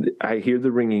 I hear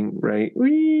the ringing, right?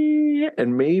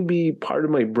 And maybe part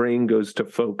of my brain goes to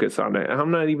focus on it. I'm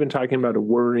not even talking about a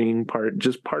worrying part.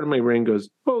 Just part of my brain goes,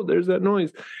 oh, there's that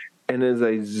noise. And as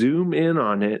I zoom in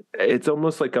on it, it's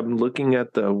almost like I'm looking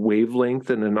at the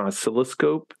wavelength in an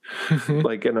oscilloscope,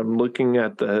 and I'm looking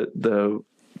at the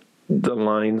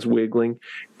lines wiggling.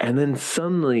 And then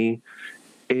suddenly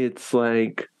it's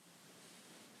like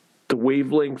the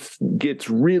wavelength gets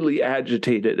really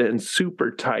agitated and super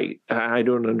tight. I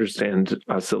don't understand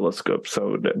oscilloscopes,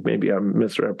 so maybe I'm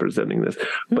misrepresenting this.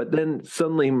 But then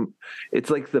suddenly it's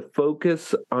like the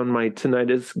focus on my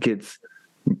tinnitus gets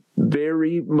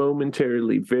very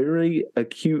momentarily, very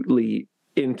acutely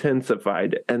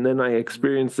intensified. And then I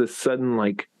experience this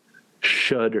sudden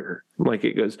shudder, like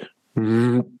it goes,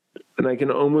 and I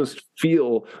can almost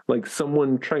feel like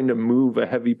someone trying to move a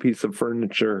heavy piece of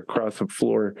furniture across a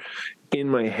floor in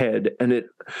my head. And it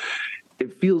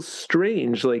feels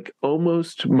strange, like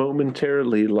almost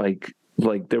momentarily, like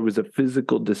there was a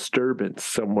physical disturbance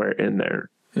somewhere in there.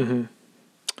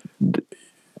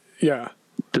 Yeah.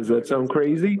 Does that sound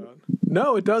crazy?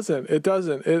 No, it doesn't. It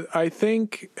doesn't. I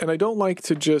think, and I don't like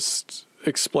to just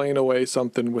explain away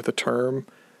something with a term,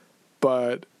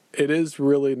 but it is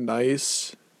really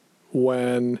nice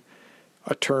when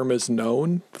a term is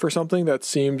known for something that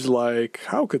seems like,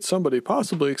 how could somebody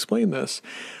possibly explain this?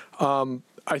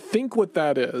 I think what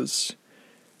that is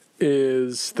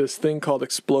this thing called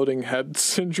exploding head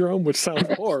syndrome, which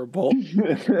sounds horrible.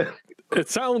 It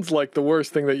sounds like the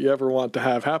worst thing that you ever want to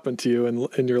have happen to you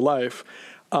in your life.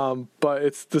 But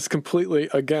it's this completely,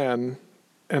 again,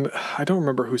 and I don't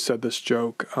remember who said this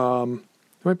joke. It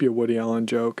might be a Woody Allen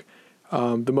joke.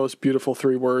 The most beautiful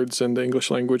 3 words in the English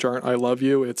language aren't "I love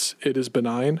you." It is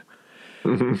benign.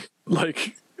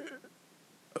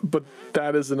 But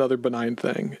that is another benign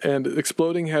thing. And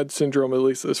exploding head syndrome, at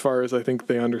least as far as I think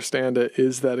they understand it,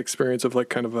 is that experience of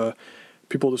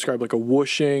people describe like a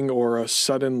whooshing or a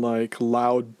sudden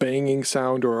loud banging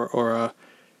sound or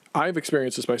I've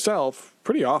experienced this myself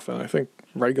pretty often, I think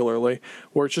regularly,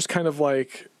 where it's just kind of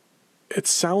like, it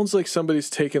sounds like somebody's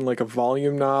taken a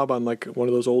volume knob on one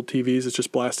of those old TVs that's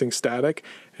just blasting static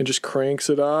and just cranks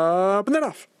it up and then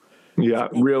off. Yeah,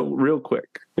 real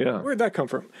quick. Yeah. Where'd that come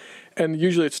from? And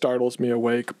usually it startles me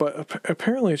awake, but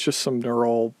apparently it's just some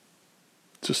neural,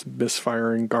 just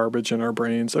misfiring garbage in our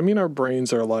brains. I mean, our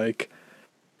brains are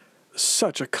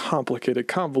such a complicated,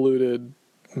 convoluted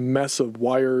mess of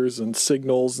wires and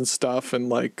signals and stuff.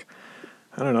 And I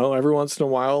don't know, every once in a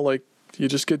while, you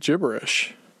just get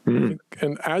gibberish. And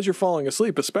as you're falling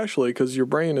asleep, especially because your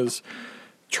brain is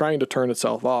trying to turn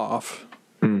itself off,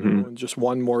 and just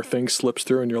one more thing slips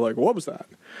through and you're like, what was that?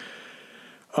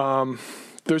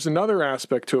 There's another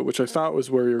aspect to it, which I thought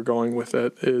was where you're going with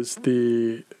it, is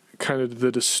the kind of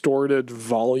the distorted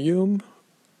volume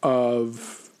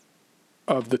of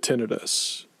the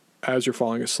tinnitus as you're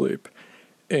falling asleep.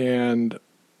 And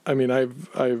I mean,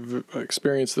 I've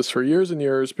experienced this for years and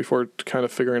years before kind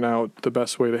of figuring out the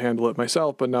best way to handle it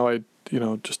myself. But now I,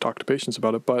 just talk to patients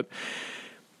about it. But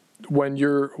when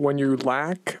you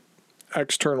lack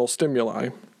external stimuli,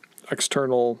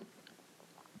 external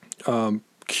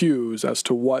cues as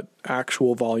to what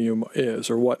actual volume is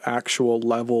or what actual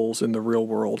levels in the real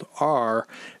world are,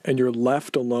 and you're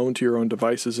left alone to your own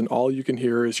devices, and all you can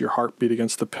hear is your heartbeat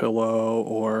against the pillow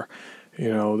or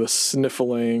the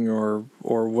sniffling or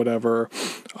whatever,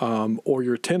 or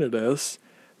your tinnitus,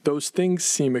 those things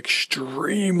seem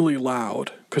extremely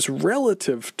loud because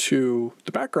relative to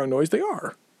the background noise, they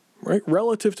are, right?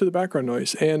 Relative to the background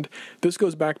noise. And this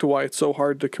goes back to why it's so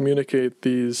hard to communicate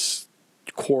these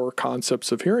core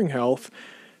concepts of hearing health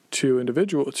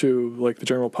to like the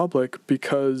general public,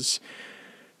 because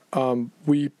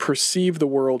we perceive the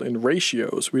world in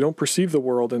ratios. We don't perceive the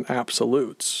world in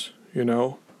absolutes. You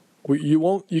know,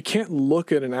 you can't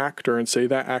look at an actor and say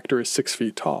that actor is 6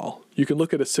 feet tall. You can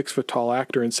look at a 6 foot tall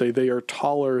actor and say they are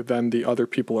taller than the other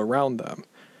people around them.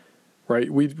 Right?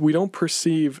 We don't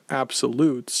perceive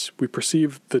absolutes. We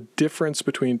perceive the difference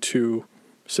between two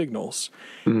signals.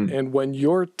 And when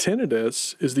your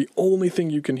tinnitus is the only thing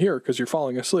you can hear because you're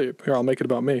falling asleep, here, I'll make it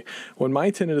about me. When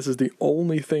my tinnitus is the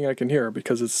only thing I can hear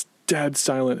because it's dead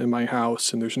silent in my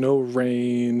house and there's no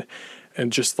rain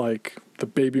and just like the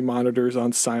baby monitor's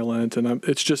on silent and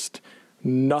it's just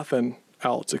nothing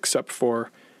else except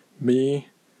for me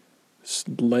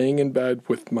laying in bed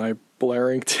with my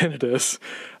blaring tinnitus,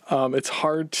 it's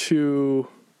hard to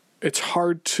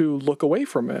look away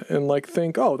from it and like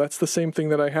think, oh, that's the same thing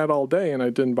that I had all day and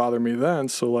it didn't bother me then.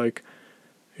 So like,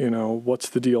 you know, what's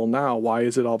the deal now? Why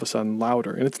is it all of a sudden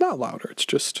louder? And it's not louder. It's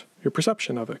just your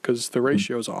perception of it because the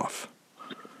ratio's off.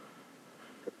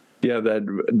 Yeah,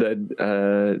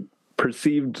 that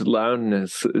perceived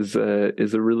loudness is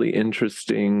a really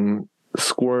interesting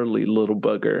squirrely little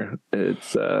bugger.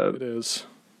 It is.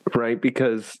 Right,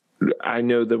 because I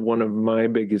know that one of my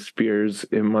biggest fears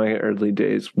in my early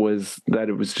days was that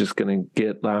it was just going to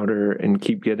get louder and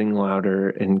keep getting louder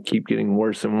and keep getting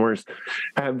worse and worse.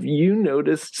 Have you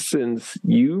noticed since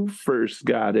you first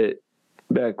got it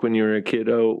back when you were a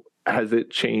kiddo, has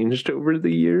it changed over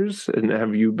the years? And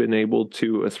have you been able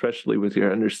to, especially with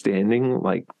your understanding,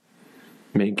 like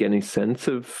make any sense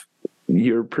of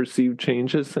your perceived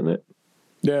changes in it?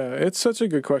 Yeah, it's such a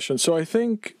good question. So I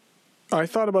think I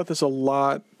thought about this a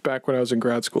lot back when I was in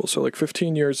grad school. So like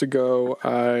 15 years ago,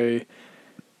 I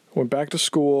went back to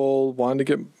school, wanted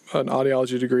to get an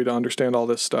audiology degree to understand all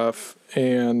this stuff.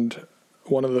 And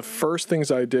one of the first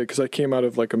things I did, because I came out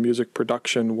of like a music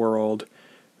production world,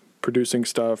 producing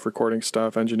stuff, recording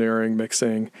stuff, engineering,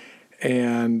 mixing.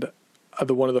 And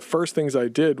one of the first things I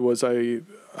did was I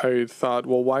thought,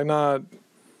 well, why not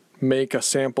make a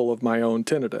sample of my own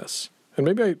tinnitus? And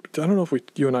maybe I don't know if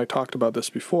you and I talked about this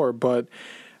before, but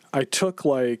I took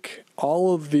like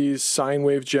all of these sine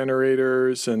wave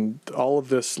generators and all of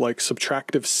this like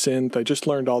subtractive synth. I just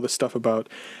learned all this stuff about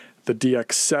the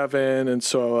DX7, and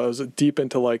so I was deep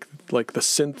into like the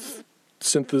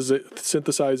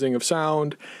synthesizing of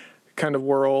sound kind of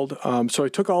world. So I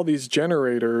took all these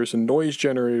generators and noise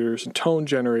generators and tone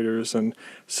generators and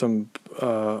some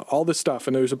all this stuff,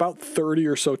 and there was about 30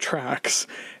 or so tracks,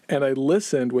 and I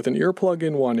listened with an earplug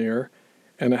in one ear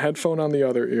and a headphone on the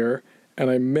other ear, and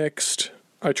I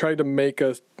tried to make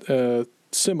a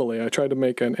simile. I tried to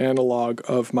make an analog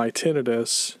of my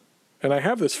tinnitus, and I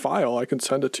have this file. I can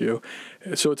send it to you.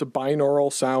 So it's a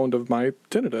binaural sound of my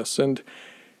tinnitus, and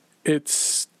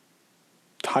it's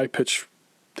high-pitched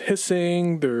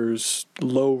hissing, there's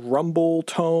low rumble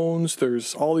tones,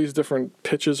 there's all these different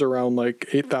pitches around like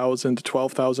 8,000 to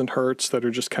 12,000 hertz that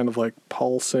are just kind of like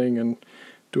pulsing and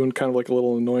doing kind of like a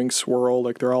little annoying swirl,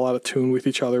 like they're all out of tune with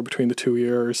each other between the two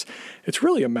ears. It's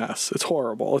really a mess. It's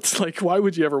horrible. It's like, why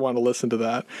would you ever want to listen to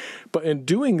that? But in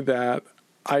doing that,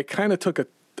 I kind of took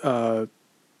a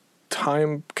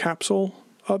time capsule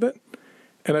of it,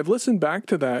 and I've listened back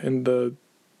to that in the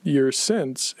years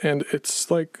since, and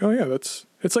it's like, oh yeah,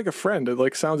 it's like a friend. It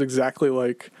like sounds exactly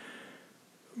like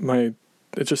it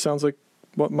just sounds like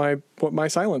what my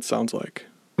silence sounds like.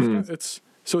 It's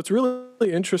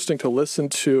really interesting to listen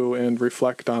to and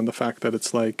reflect on the fact that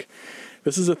it's like,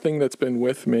 this is a thing that's been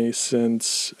with me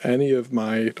since any of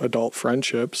my adult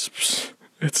friendships.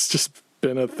 It's just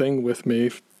been a thing with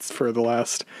me for the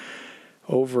last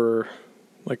over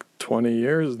like 20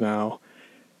 years now.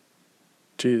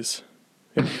 Jeez.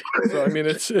 Yeah. So I mean,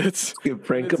 it's give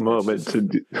Frank a moment to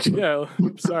do. Yeah,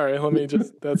 sorry.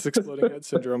 That's exploding head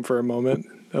syndrome for a moment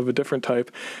of a different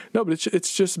type. No, but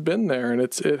it's just been there, and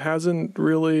it hasn't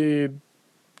really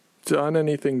done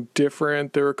anything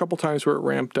different. There were a couple times where it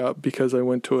ramped up because I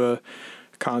went to a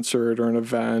concert or an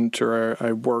event, or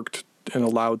I worked in a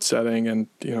loud setting and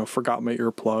forgot my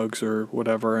earplugs or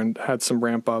whatever, and had some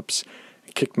ramp ups.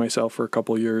 Kicked myself for a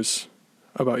couple years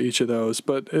about each of those,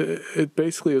 but it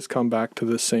basically has come back to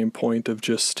the same point of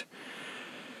just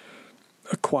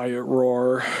a quiet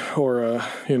roar or a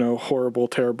horrible,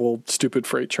 terrible, stupid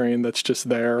freight train that's just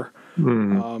there.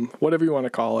 Whatever you want to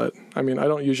call it. I mean, I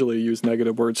don't usually use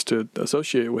negative words to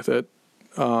associate with it,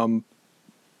 kind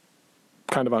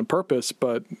of on purpose,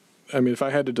 but I mean, if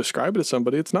I had to describe it to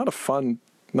somebody, it's not a fun,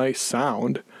 nice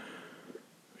sound,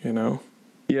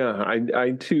 Yeah,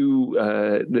 I too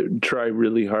try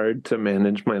really hard to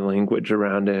manage my language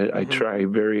around it. I try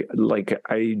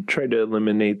I try to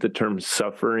eliminate the term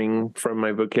suffering from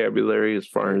my vocabulary as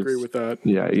I far agree as, with that.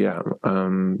 yeah.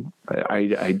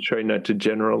 I try not to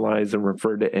generalize and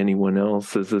refer to anyone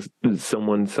else as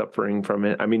someone suffering from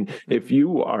it. I mean, if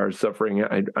you are suffering,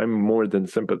 I'm more than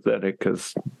sympathetic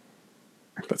because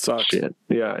That sucks. shit.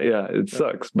 Yeah, it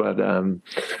sucks, but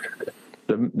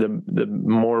the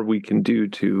more we can do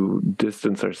to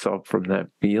distance ourselves from that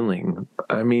feeling.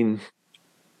 I mean,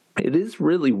 it is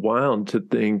really wild to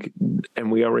think,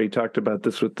 and we already talked about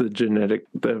this with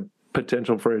the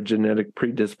potential for a genetic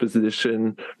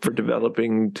predisposition for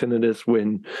developing tinnitus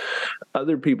when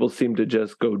other people seem to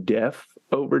just go deaf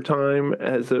over time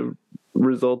as a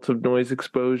result of noise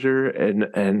exposure,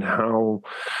 and how,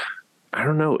 I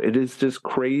don't know. It is just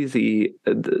crazy,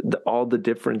 all the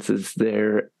differences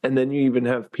there. And then you even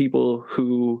have people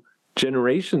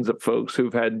generations of folks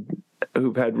who've had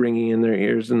ringing in their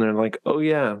ears, and they're like, "Oh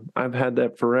yeah, I've had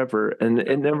that forever," and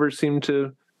it never seemed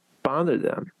to bother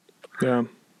them. Yeah.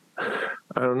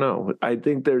 I don't know. I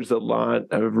think there's a lot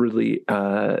of really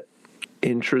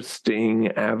interesting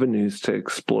avenues to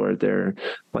explore there.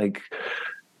 Like,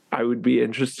 I would be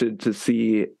interested to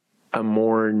see a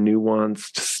more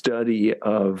nuanced study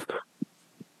of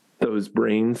those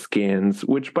brain scans,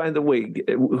 which, by the way,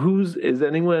 is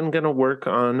anyone going to work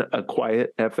on a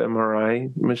quiet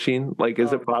fMRI machine? Like,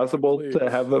 is it possible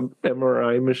to have a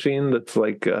MRI machine that's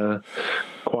like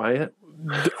quiet?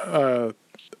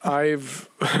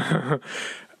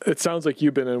 It sounds like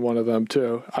you've been in one of them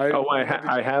too.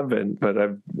 I haven't, but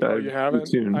you haven't?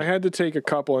 tuned. I had to take a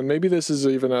couple, and maybe this is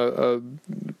even a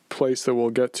place that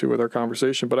we'll get to with our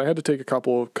conversation, but I had to take a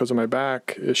couple because of my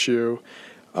back issue.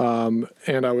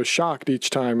 And I was shocked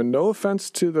each time, and no offense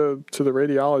to the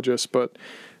radiologist, but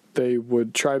they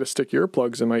would try to stick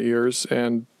earplugs in my ears,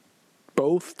 and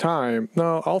all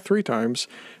 3 times,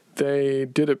 they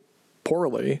did it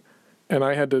poorly, and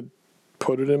I had to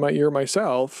put it in my ear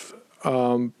myself,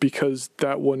 because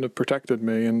that wouldn't have protected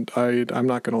me, and I'm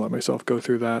not going to let myself go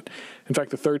through that. In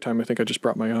fact, the 3rd time, I think I just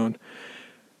brought my own.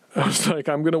 I was like,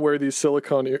 I'm going to wear these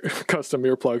silicone custom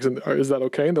earplugs, and is that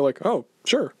okay? And they're like, oh,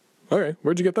 sure. Okay,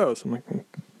 where'd you get those? I'm like,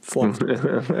 flunks.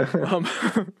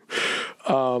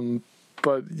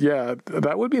 But yeah,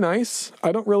 that would be nice.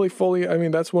 I don't really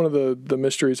that's one of the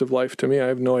mysteries of life to me. I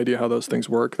have no idea how those things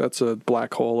work. That's a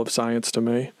black hole of science to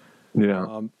me.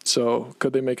 Yeah. So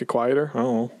could they make it quieter? I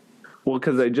don't know. Well,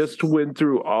 because I just went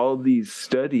through all these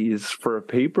studies for a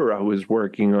paper I was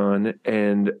working on,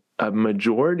 and a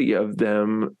majority of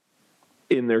them,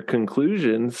 in their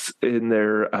conclusions, in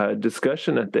their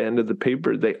discussion at the end of the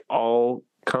paper, they all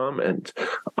comment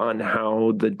on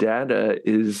how the data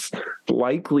is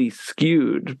likely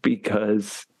skewed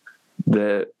because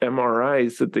the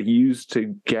MRIs that they use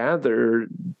to gather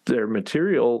their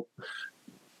material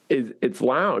it's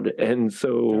loud. And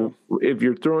so if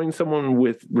you're throwing someone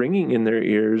with ringing in their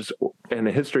ears and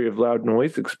a history of loud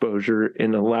noise exposure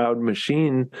in a loud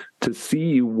machine to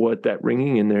see what that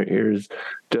ringing in their ears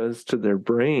does to their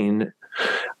brain,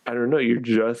 I don't know, you're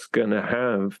just going to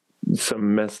have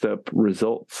some messed up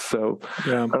results. So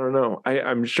I don't know.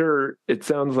 I'm sure it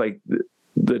sounds like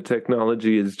the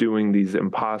technology is doing these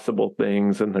impossible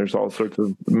things, and there's all sorts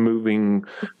of moving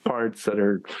parts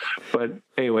but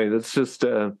anyway, that's just,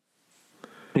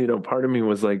 part of me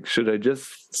was like, should I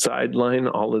just sideline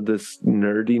all of this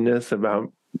nerdiness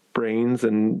about brains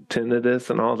and tinnitus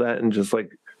and all that and just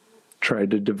like try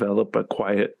to develop a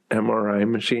quiet MRI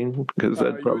machine? Because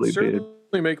that'd probably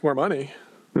make more money.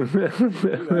 There's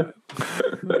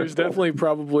definitely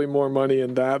probably more money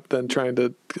in that than trying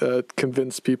to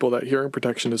convince people that hearing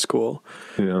protection is cool.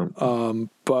 Yeah.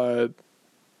 But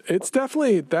it's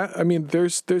definitely that. I mean,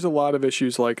 there's a lot of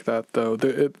issues like that, though.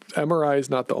 MRI is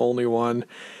not the only one.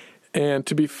 And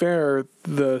to be fair,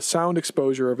 the sound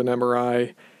exposure of an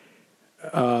MRI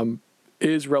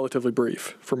is relatively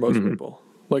brief for most people.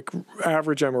 Like,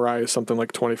 average MRI is something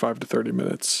like 25 to 30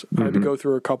 minutes. I had to go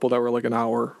through a couple that were like an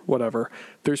hour, whatever.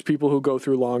 There's people who go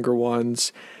through longer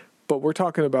ones, but we're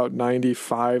talking about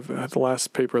 95. The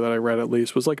last paper that I read, at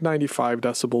least, was like 95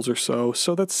 decibels or so.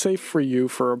 So that's safe for you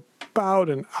for about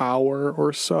an hour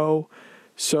or so.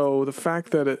 So the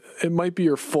fact that it might be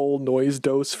your full noise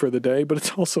dose for the day, but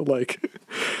it's also like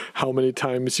how many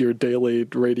times your daily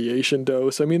radiation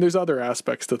dose. I mean, there's other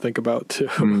aspects to think about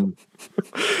too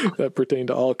that pertain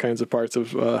to all kinds of parts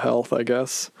of health, I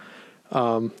guess.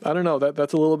 I don't know,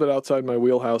 that's a little bit outside my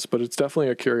wheelhouse, but it's definitely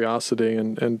a curiosity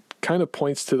and kind of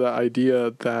points to the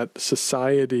idea that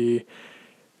society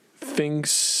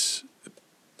thinks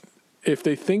if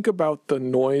they think about the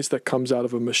noise that comes out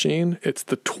of a machine, it's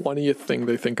the 20th thing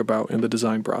they think about in the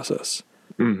design process.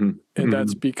 Mm-hmm. And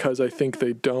that's because I think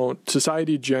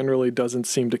society generally doesn't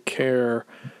seem to care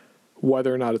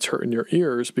whether or not it's hurting your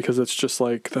ears, because it's just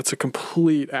like, that's a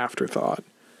complete afterthought.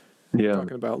 Yeah.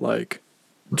 Talking about like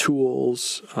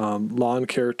tools, lawn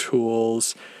care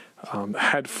tools,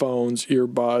 headphones,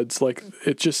 earbuds, like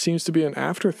it just seems to be an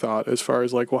afterthought as far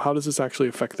as like, well, how does this actually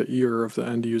affect the ear of the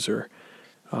end user?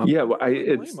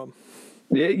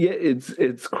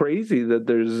 It's crazy that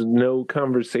there's no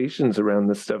conversations around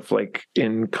this stuff. Like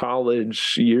in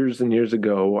college years and years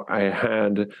ago,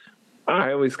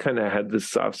 I always kind of had this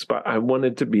soft spot. I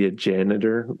wanted to be a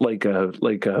janitor, like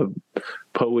a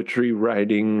poetry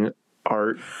writing,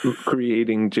 art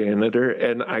creating janitor,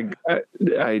 and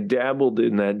I dabbled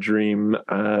in that dream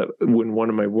when one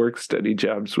of my work study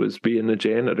jobs was being a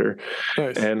janitor.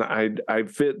 Nice. And I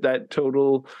fit that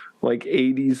total like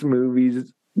 80s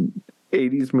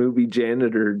movie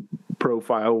janitor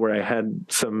profile, where I had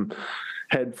some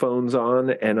headphones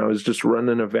on and I was just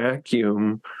running a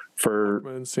vacuum for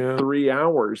 3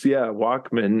 hours. Yeah,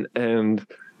 Walkman. And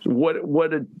what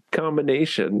a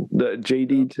combination. The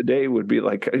JD today would be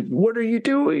like, what are you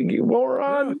doing, you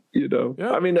moron? Yeah.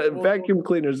 I mean, a vacuum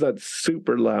cleaner is not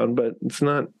super loud, but it's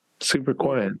not super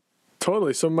quiet.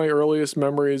 Totally. Some of my earliest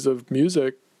memories of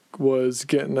music was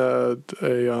getting a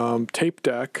tape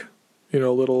deck,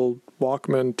 little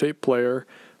Walkman tape player,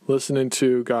 listening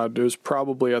to, God, it was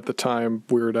probably at the time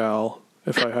Weird Al,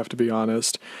 if I have to be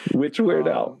honest. Which Weird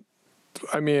Al?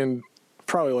 I mean,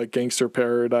 probably like Gangster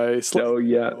Paradise. Oh,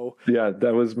 yeah. Yeah,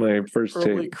 that was my first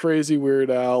early tape. Crazy Weird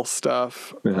Al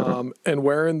stuff. Yeah. And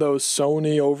wearing those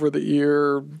Sony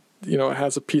over-the-ear, it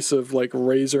has a piece of like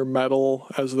razor metal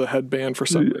as the headband for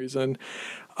some reason.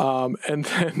 And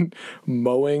then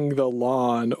mowing the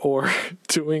lawn or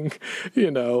doing,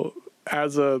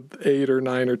 as a 8 or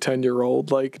 9 or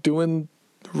 10-year-old, like doing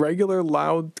regular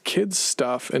loud kids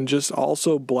stuff and just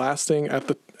also blasting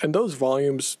and those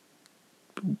volumes,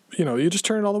 you just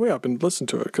turn it all the way up and listen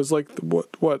to it. Because like,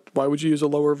 why would you use a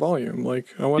lower volume? Like,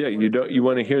 you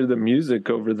want to hear the music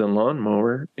over the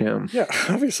lawnmower. Yeah,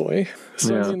 obviously.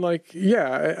 So I mean, like,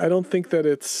 I don't think that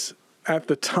it's, at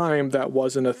the time, that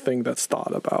wasn't a thing that's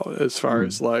thought about as far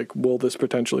as like, will this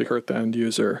potentially hurt the end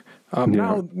user?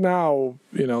 Now,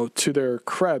 to their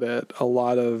credit, a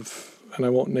lot of, and I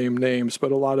won't name names,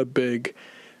 but a lot of big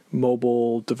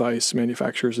mobile device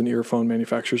manufacturers and earphone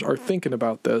manufacturers are thinking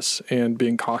about this and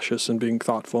being cautious and being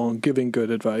thoughtful and giving good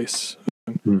advice.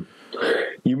 You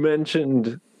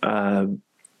mentioned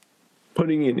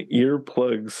putting in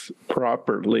earplugs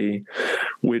properly,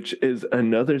 which is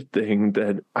another thing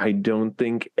that I don't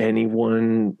think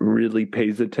anyone really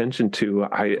pays attention to.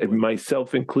 I,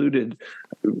 myself included,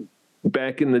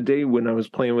 back in the day when I was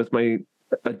playing with my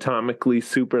atomically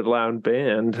super loud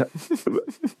band,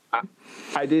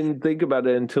 I didn't think about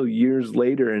it until years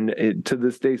later. And to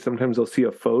this day, sometimes I'll see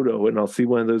a photo and I'll see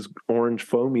one of those orange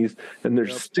foamies and they're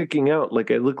sticking out.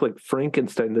 Like I look like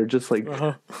Frankenstein. They're just like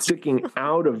sticking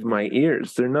out of my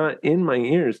ears. They're not in my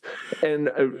ears. And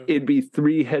it'd be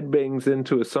 3 headbangs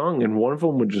into a song and one of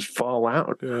them would just fall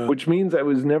out, which means I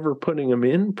was never putting them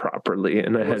in properly.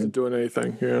 And I wasn't doing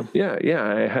anything. Yeah.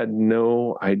 I had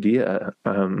no idea.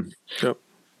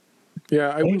 Yeah,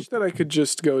 I wish that I could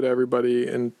just go to everybody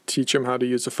and teach them how to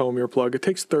use a foam earplug. It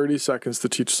takes 30 seconds to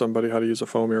teach somebody how to use a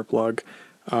foam earplug.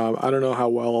 I don't know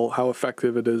how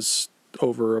effective it is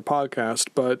over a podcast,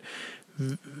 but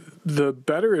the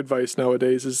better advice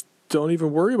nowadays is don't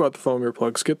even worry about the foam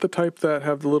earplugs. Get the type that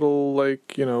have the little,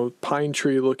 like, pine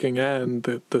tree looking end,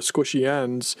 the squishy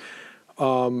ends,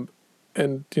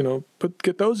 and,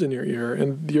 get those in your ear,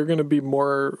 and you're going to be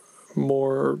more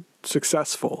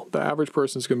successful. The average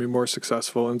person is going to be more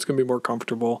successful and it's going to be more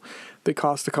comfortable. They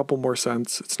cost a couple more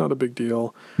cents. It's not a big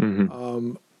deal.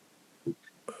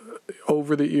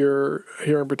 Over the ear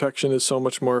hearing protection is so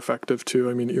much more effective too.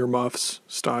 I mean, earmuffs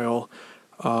style,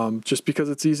 just because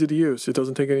it's easy to use. It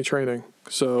doesn't take any training.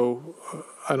 So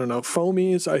I don't know.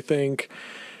 Foamies, I think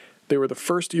they were the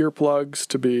first earplugs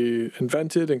to be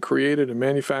invented and created and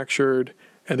manufactured,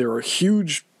 and they were a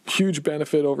huge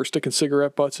benefit over sticking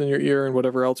cigarette butts in your ear and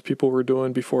whatever else people were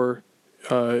doing before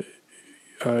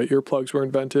earplugs were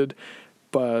invented.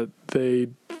 But they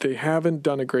haven't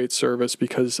done a great service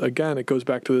because, again, it goes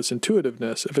back to this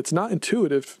intuitiveness. If it's not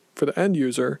intuitive for the end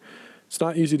user, it's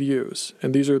not easy to use.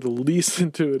 And these are the least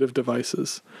intuitive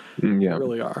devices. They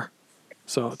really are.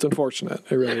 So it's unfortunate.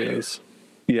 It really is.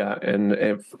 Yeah, and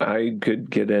if I could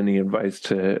get any advice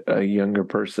to a younger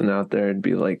person out there, it'd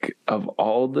be like, of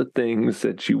all the things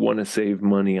that you want to save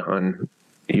money on,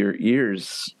 your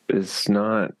ears is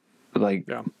not Like,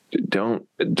 Yeah.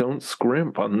 don't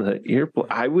scrimp on the earplug.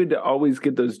 I would always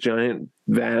get those giant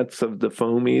vats of the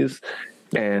foamies,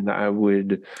 and I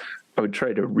would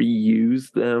try to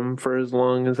reuse them for as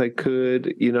long as I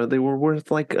could. You know, they were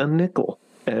worth like a nickel.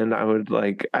 And I would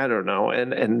like, I don't know,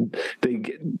 and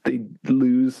they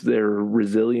lose their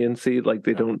resiliency, like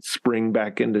they don't spring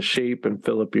back into shape and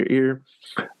fill up your ear.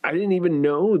 I didn't even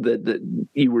know that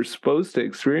you were supposed to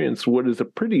experience what is a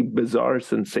pretty bizarre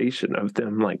sensation of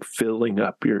them like filling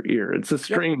up your ear. It's a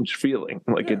strange feeling.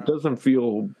 Like it doesn't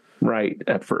feel right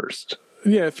at first.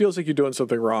 Yeah, it feels like you're doing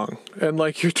something wrong. And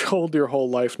like you're told your whole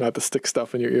life not to stick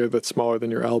stuff in your ear that's smaller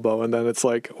than your elbow. And then it's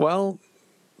like, well,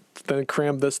 then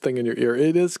cram this thing in your ear.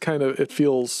 It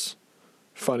feels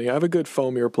funny. I have a good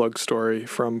foam earplug story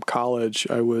from college.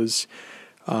 I was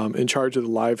in charge of the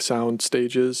live sound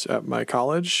stages at my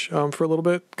college for a little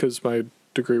bit because my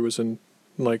degree was in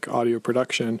like audio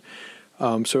production.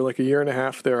 So like a year and a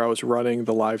half there, I was running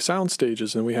the live sound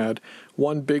stages, and we had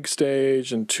one big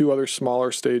stage and two other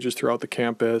smaller stages throughout the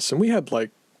campus. And we had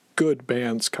like good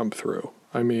bands come through.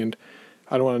 I mean,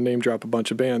 I don't want to name drop a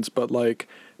bunch of bands, but like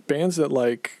bands that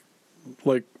like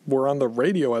were on the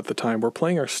radio at the time. We're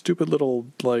playing our stupid little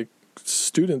like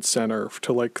student center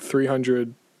to like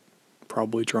 300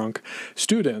 probably drunk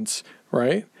students,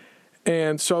 right?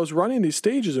 And so I was running these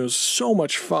stages, and it was so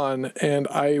much fun. And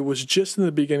I was just in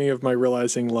the beginning of my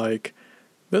realizing, like,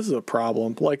 this is a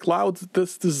problem. Like,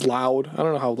 this is loud. I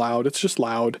don't know how loud. It's just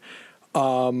loud.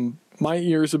 My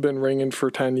ears have been ringing for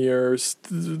 10 years.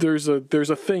 There's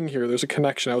a thing here. There's a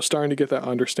connection. I was starting to get that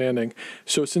understanding.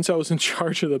 So since I was in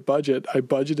charge of the budget, I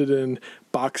budgeted in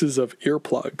boxes of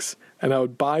earplugs. And I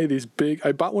would buy these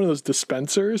I bought one of those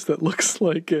dispensers that looks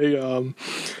like a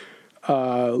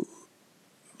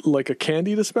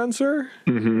candy dispenser,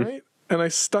 right? And I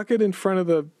stuck it in front of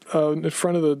the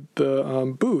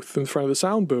booth, in front of the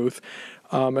sound booth,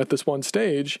 at this one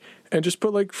stage, and just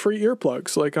put like free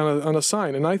earplugs, like on a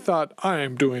sign. And I thought, I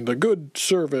am doing the good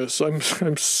service. I'm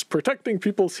protecting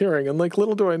people's hearing. And like,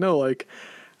 little do I know, like,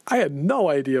 I had no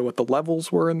idea what the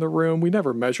levels were in the room. We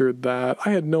never measured that. I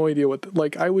had no idea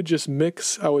I would just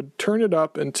mix. I would turn it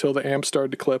up until the amp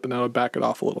started to clip, and then I would back it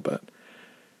off a little bit.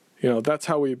 You know, that's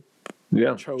how we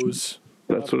chose.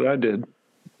 That's what I did.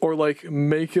 Or like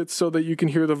make it so that you can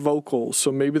hear the vocals.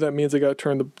 So maybe that means I got to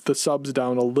turn the subs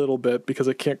down a little bit because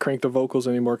I can't crank the vocals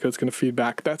anymore because it's going to feed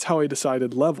back. That's how I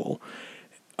decided level.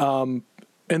 And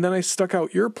then I stuck out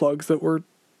earplugs that were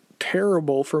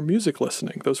terrible for music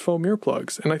listening, those foam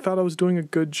earplugs. And I thought I was doing a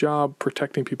good job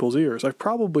protecting people's ears. I've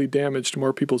probably damaged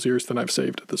more people's ears than I've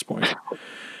saved at this point.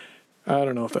 I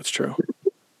don't know if that's true.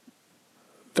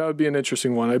 That would be an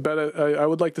interesting one. I bet I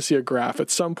would like to see a graph. At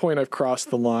some point, I've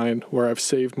crossed the line where I've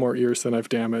saved more ears than I've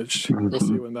damaged. We'll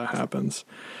see when that happens.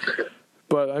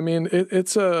 But I mean,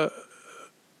 it's a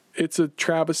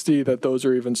travesty that those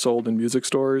are even sold in music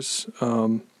stores.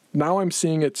 Now I'm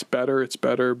seeing it's better. It's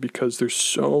better because there's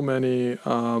so many,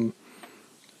 $15,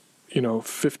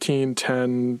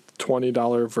 $10,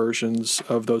 $20 versions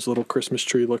of those little Christmas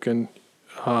tree looking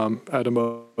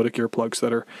automotive earplugs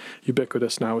that are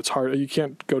ubiquitous now. It's hard. You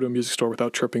can't go to a music store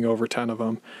without tripping over 10 of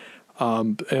them.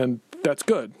 And that's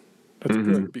good. That's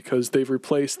good because they've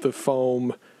replaced the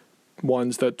foam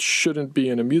ones that shouldn't be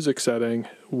in a music setting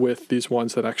with these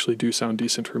ones that actually do sound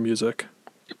decent for music.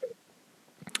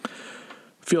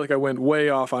 I feel like I went way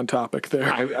off on topic there.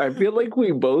 I feel like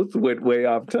we both went way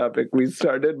off topic. We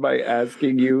started by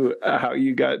asking you how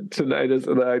you got tinnitus,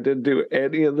 and I didn't do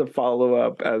any of the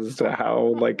follow-up as to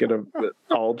how like it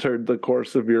altered the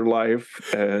course of your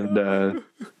life. And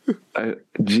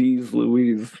geez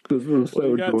Louise, this is so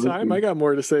you got time? I got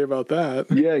more to say about that.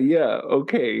 Yeah.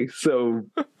 Okay, so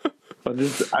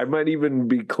I might even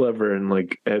be clever and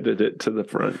like edit it to the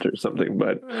front or something,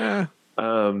 but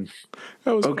that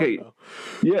was okay. fun,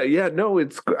 Yeah. No,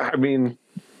 I mean,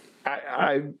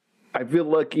 I feel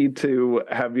lucky to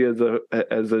have you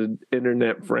as an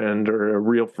internet friend or a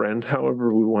real friend,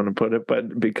 however we want to put it.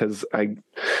 But because I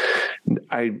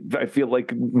feel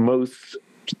like most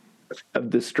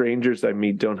of the strangers I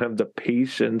meet don't have the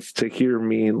patience to hear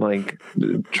me like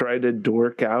try to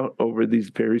dork out over these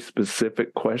very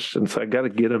specific questions. So I got to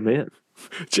get them in.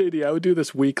 JD, I would do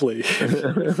this weekly.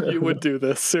 You would do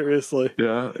this, seriously.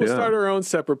 Yeah. We'll start our own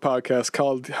separate podcast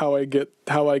called How I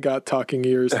Got Talking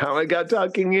Ears. How I Got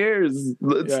Talking Ears.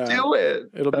 Let's do it.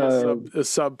 It'll be a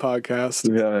sub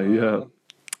podcast. Yeah.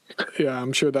 Yeah,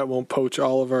 I'm sure that won't poach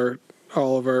all of our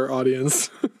audience.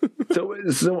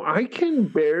 So I can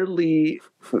barely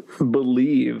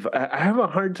believe. I have a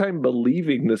hard time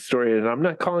believing this story, and I'm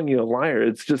not calling you a liar.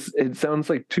 It's just, it sounds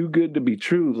like too good to be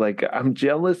true. Like, I'm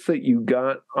jealous that you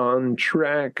got on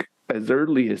track as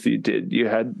early as you did.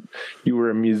 You were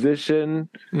a musician.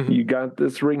 Mm-hmm. You got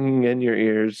this ringing in your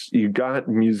ears. You got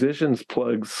musician's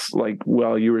plugs like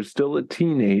while you were still a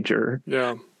teenager.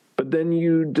 Yeah. But then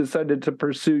you decided to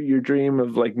pursue your dream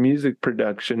of like music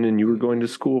production, and you were going to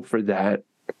school for that.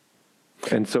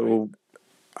 And so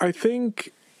I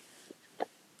think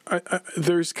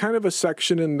there's kind of a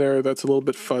section in there that's a little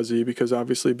bit fuzzy because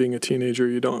obviously being a teenager,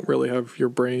 you don't really have your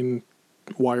brain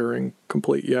wiring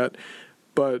complete yet.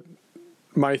 But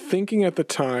my thinking at the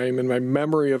time and my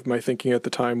memory of my thinking at the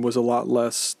time was a lot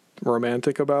less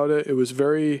romantic about it. It was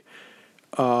very,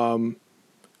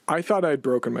 I thought I'd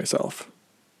broken myself,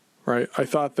 right? I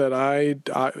thought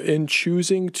that in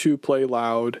choosing to play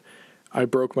loud, I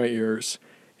broke my ears.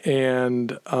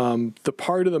 And the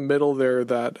part of the middle there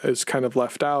that is kind of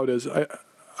left out is I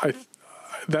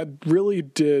that really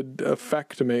did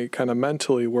affect me kind of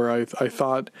mentally, where I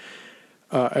thought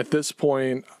at this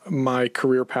point my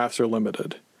career paths are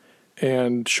limited.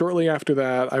 And shortly after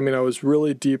that, I mean, I was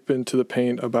really deep into the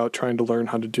paint about trying to learn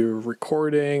how to do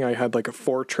recording. I had like a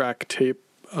 4-track tape,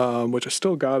 which I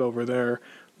still got over there.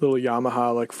 Little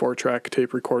Yamaha like 4-track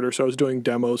tape recorder. So I was doing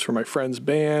demos for my friends'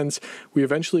 bands. We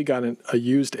eventually got a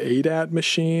used ADAT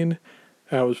machine.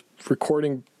 I was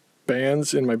recording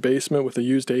bands in my basement with a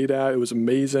used ADAT. It was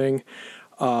amazing.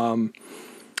 And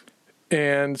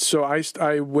so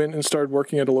I went and started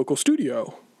working at a local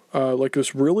studio, like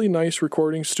this really nice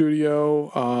recording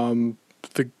studio.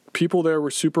 The people there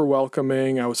were super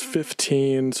welcoming. I was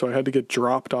 15, so I had to get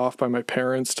dropped off by my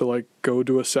parents to like go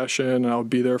do a session, and I would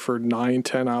be there for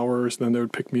 9-10 hours. And then they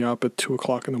would pick me up at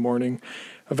 2:00 in the morning.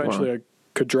 Eventually, Wow. I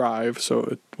could drive, so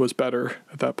it was better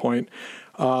at that point.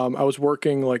 I was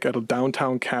working like at a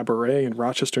downtown cabaret in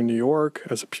Rochester, New York,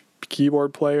 as a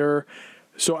keyboard player.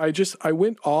 So I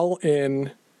went all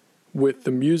in with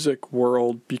the music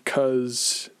world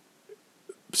because,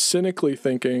 cynically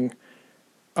thinking,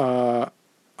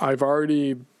 I've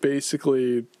already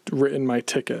basically written my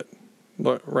ticket,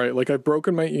 right? Like I've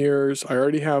broken my ears. I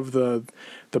already have the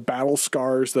battle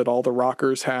scars that all the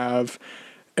rockers have.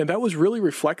 And that was really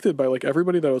reflected by like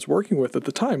everybody that I was working with at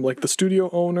the time, like the studio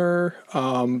owner,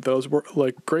 that was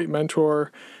like great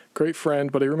mentor, great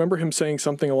friend. But I remember him saying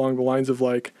something along the lines of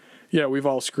like, yeah, we've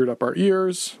all screwed up our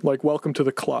ears, like welcome to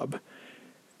the club.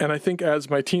 And I think as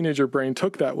my teenager brain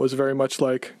took that was very much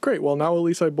like, great, well now at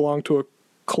least I belong to a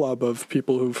club of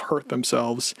people who've hurt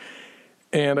themselves.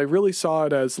 And I really saw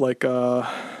it as like I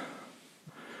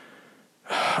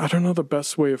don't know the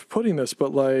best way of putting this,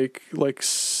 but like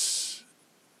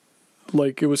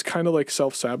it was kind of like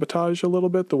self-sabotage a little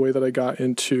bit. The way that I got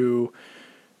into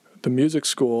the music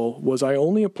school was I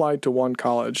only applied to one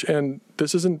college, and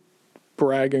this isn't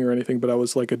bragging or anything, but I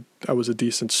was a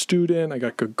decent student. I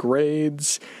got good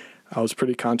grades. I was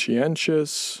pretty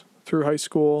conscientious through high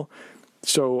school.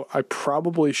 So I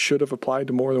probably should have applied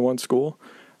to more than one school.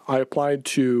 I applied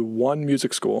to one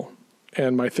music school.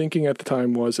 And my thinking at the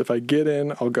time was, if I get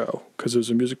in, I'll go. Because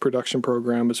there's a music production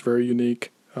program. It's very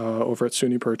unique over at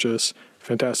SUNY Purchase.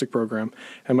 Fantastic program.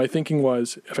 And my thinking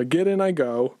was, if I get in, I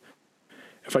go.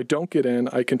 If I don't get in,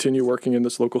 I continue working in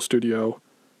this local studio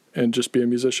and just be a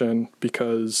musician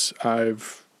because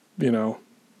I've,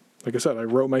 like I said, I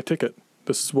wrote my ticket.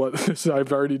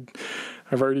 I've already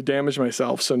damaged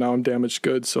myself, so now I'm damaged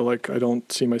goods. So like I don't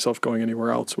see myself going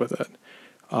anywhere else with it.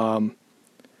 So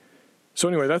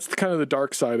anyway, that's kind of the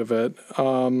dark side of it.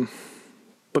 But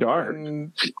Dark.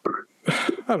 then,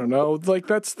 I don't know. Like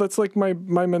that's like my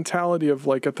mentality of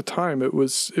like at the time it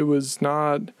was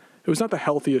not the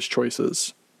healthiest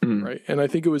choices, right? And I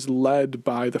think it was led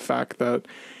by the fact that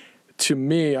to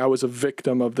me I was a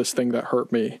victim of this thing that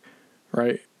hurt me,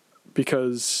 right?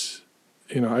 Because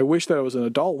I wish that I was an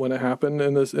adult when it happened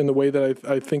in the way that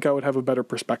I think I would have a better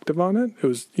perspective on it. It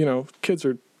was, kids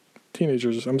are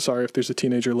teenagers. I'm sorry if there's a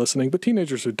teenager listening, but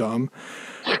teenagers are dumb,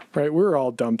 right? We were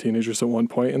all dumb teenagers at one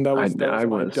point, and that was my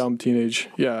dumb teenage.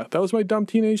 Yeah, that was my dumb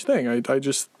teenage thing. I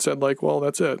just said like, well,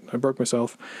 that's it. I broke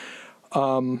myself.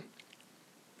 I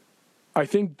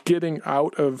think getting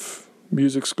out of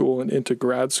music school and into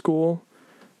grad school,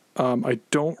 I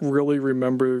don't really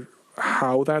remember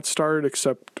how that started,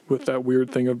 except with that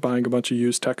weird thing of buying a bunch of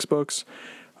used textbooks.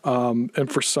 And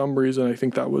for some reason, I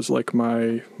think that was like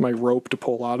my rope to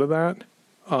pull out of that.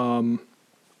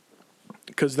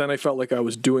 Because then I felt like I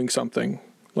was doing something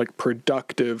like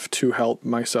productive to help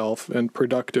myself and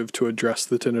productive to address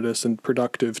the tinnitus and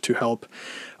productive to help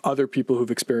other people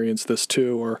who've experienced this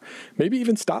too, or maybe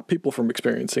even stop people from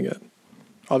experiencing it.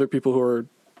 Other people who are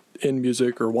in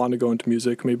music or want to go into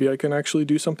music, maybe I can actually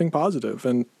do something positive.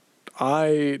 And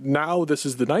now this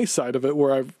is the nice side of it,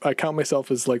 where I count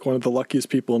myself as like one of the luckiest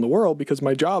people in the world, because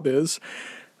my job is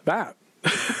that.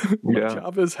 My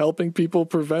job is helping people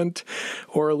prevent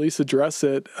or at least address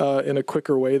it in a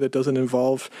quicker way that doesn't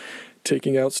involve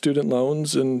taking out student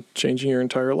loans and changing your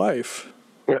entire life.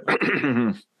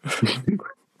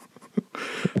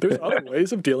 There's other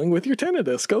ways of dealing with your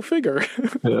tinnitus. Go figure.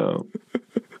 Yeah.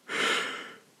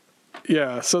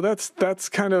 Yeah. So that's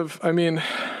kind of, I mean,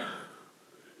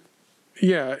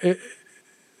 yeah,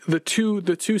 the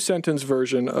two sentence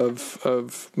version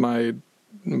of my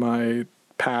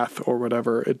path or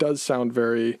whatever, it does sound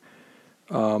very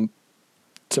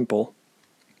simple.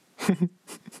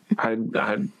 I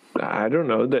don't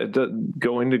know, that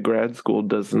going to grad school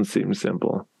doesn't seem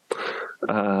simple.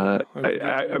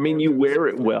 I mean, you wear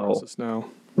it well. Now.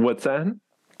 What's that?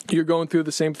 You're going through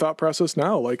the same thought process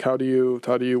now. Like, how do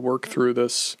you work through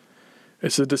this?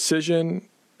 It's a decision.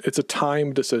 It's a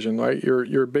time decision, right?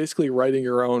 You're basically writing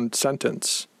your own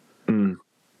sentence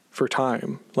for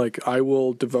time. Like, I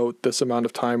will devote this amount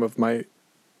of time of my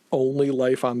only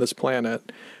life on this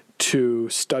planet to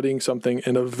studying something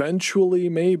and eventually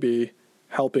maybe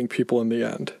helping people in the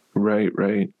end. Right.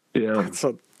 Yeah. That's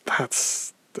a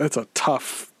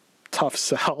tough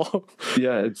sell.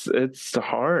 Yeah, it's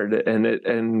hard,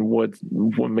 and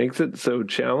what makes it so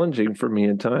challenging for me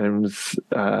at times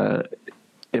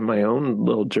in my own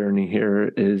little journey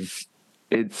here is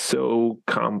it's so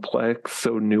complex,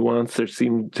 so nuanced. There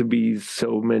seem to be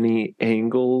so many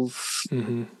angles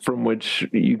from which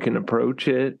you can approach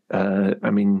it. I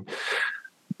mean,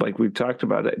 like we've talked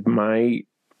about it, my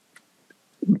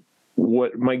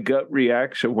gut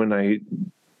reaction when I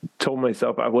told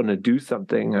myself I want to do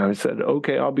something, I said,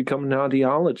 okay, I'll become an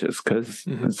audiologist, because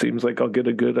it seems like I'll get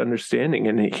a good understanding.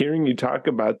 And hearing you talk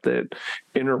about the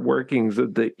inner workings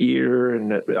of the ear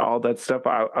and all that stuff,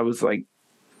 I was like,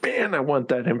 man, I want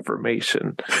that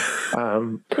information.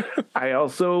 I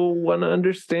also want to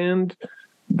understand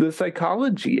the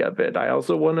psychology of it. I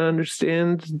also want to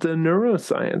understand the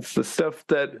neuroscience, the stuff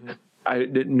that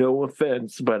no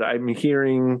offense, but I'm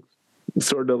hearing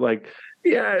sort of like,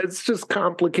 yeah, it's just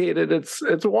complicated. It's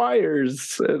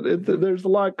wires. There's a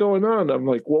lot going on. I'm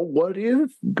like, well, what is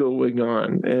going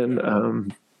on?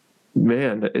 And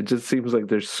man, it just seems like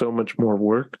there's so much more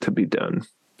work to be done.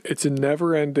 It's a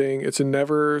never ending. It's a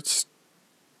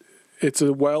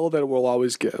well that will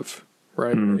always give,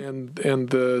 right? And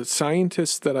the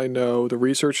scientists that I know, the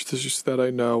researchers that I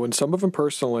know, and some of them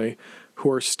personally, who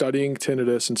are studying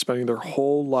tinnitus and spending their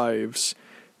whole lives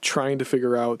trying to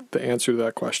figure out the answer to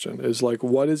that question, is like,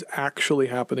 what is actually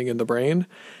happening in the brain?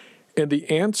 And the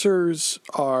answers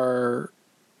are,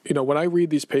 when I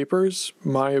read these papers,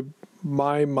 my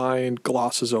mind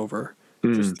glosses over.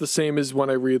 Just the same as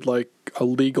when I read like a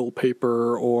legal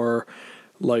paper or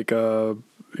like a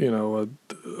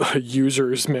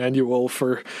user's manual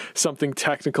for something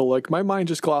technical. Like, my mind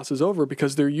just glosses over,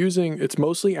 because it's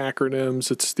mostly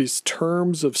acronyms. It's these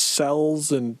terms of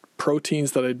cells and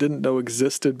proteins that I didn't know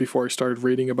existed before I started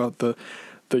reading about the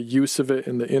use of it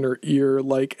in the inner ear.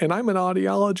 And I'm an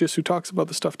audiologist who talks about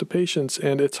the stuff to patients,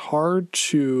 and it's hard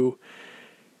to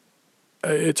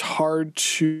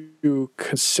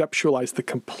conceptualize the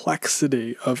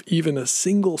complexity of even a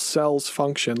single cell's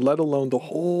function, let alone the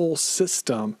whole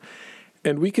system.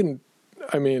 And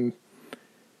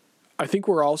I think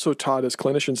we're also taught as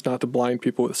clinicians not to blind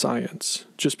people with science.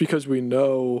 Just because we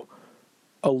know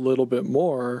a little bit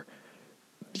more,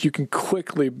 you can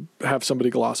quickly have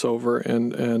somebody gloss over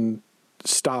and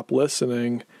stop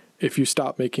listening if you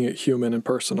stop making it human and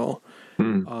personal.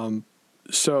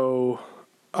 So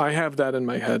I have that in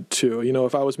my head too.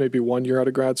 If I was maybe 1 year out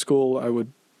of grad school, I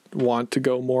would want to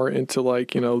go more into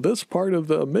this part of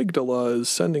the amygdala is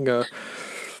sending a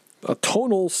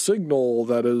tonal signal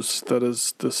that is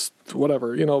this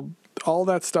whatever. All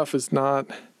that stuff is not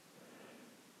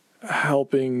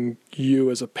helping you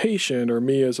as a patient or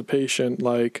me as a patient,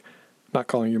 like, not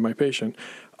calling you my patient.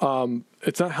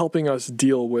 It's not helping us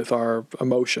deal with our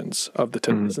emotions of the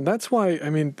tinnitus. And that's why,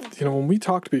 when we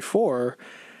talked before,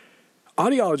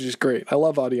 audiology is great. I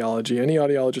love audiology. Any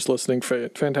audiologist listening,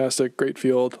 fantastic, great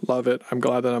field, love it. I'm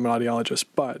glad that I'm an audiologist.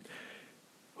 But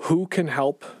who can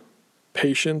help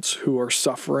patients who are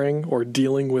suffering or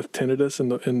dealing with tinnitus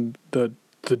in the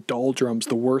doldrums,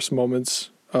 the worst moments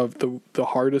of the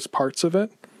hardest parts of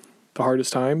it, the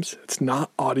hardest times? It's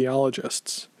not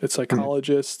audiologists. It's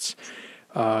psychologists,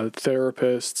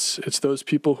 therapists. It's those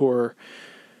people who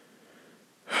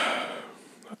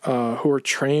are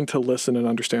trained to listen and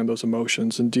understand those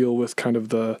emotions and deal with kind of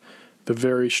the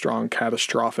very strong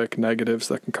catastrophic negatives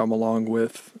that can come along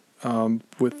with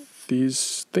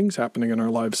these things happening in our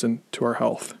lives and to our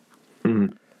health.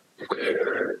 Mm.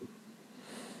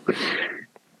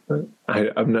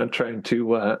 I'm not trying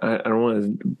to, I don't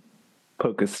want to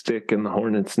poke a stick in the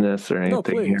hornet's nest or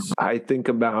anything here. I think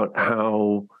about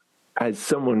how, as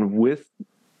someone with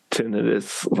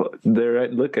tinnitus,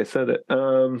 look, I said it.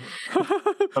 I'm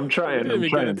trying. We didn't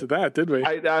even get into that, did we?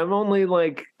 I'm only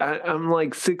like, I'm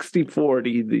like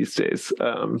 60-40 these days.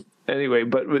 Anyway,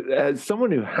 but as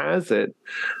someone who has it,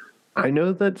 I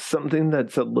know that's something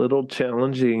that's a little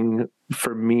challenging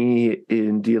for me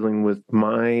in dealing with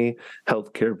my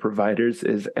healthcare providers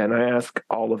and I ask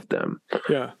all of them,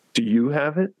 do you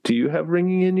have it? Do you have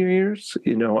ringing in your ears?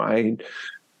 You know, I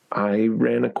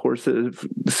ran a course of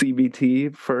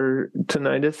CBT for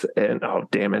tinnitus and, oh,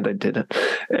 damn it, I didn't.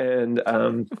 And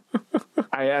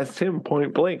I asked him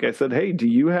point blank, I said, hey, do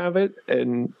you have it?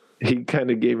 And he kind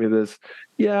of gave me this,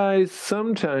 yeah, I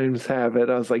sometimes have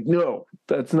it. I was like, no,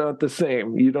 that's not the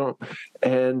same. You don't.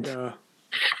 And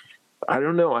I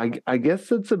don't know. I guess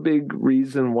that's a big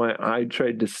reason why I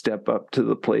tried to step up to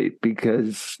the plate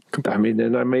because, I mean,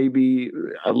 and I may be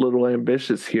a little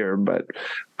ambitious here, but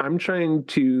I'm trying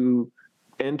to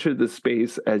enter the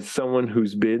space as someone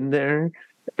who's been there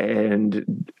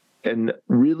and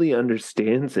really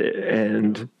understands it.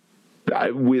 And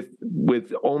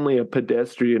with only a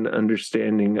pedestrian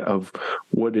understanding of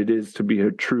what it is to be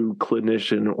a true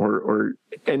clinician or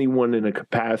anyone in a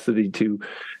capacity to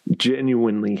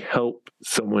genuinely help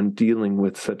someone dealing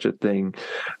with such a thing.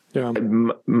 Yeah.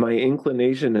 My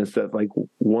inclination is that like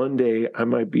one day I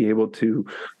might be able to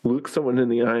look someone in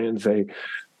the eye and say,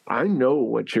 I know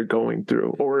what you're going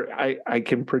through, or I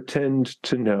can pretend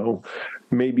to know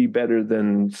maybe better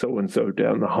than so-and-so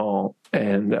down the hall.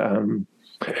 And,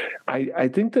 I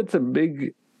think that's a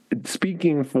big,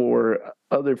 speaking for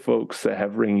other folks that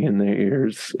have ringing in their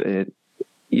ears,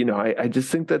 I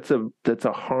just think that's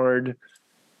a hard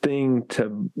thing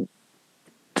to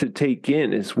take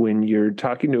in is when you're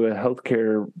talking to a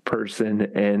healthcare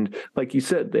person and like you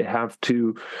said, they have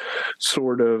to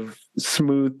sort of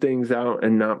smooth things out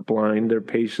and not blind their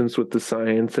patients with the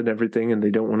science and everything. And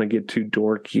they don't want to get too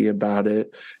dorky about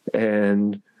it.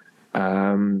 And,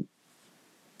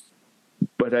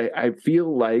 but I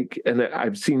feel like, and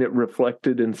I've seen it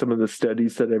reflected in some of the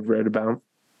studies that I've read about,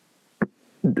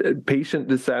 patient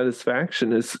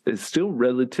dissatisfaction is still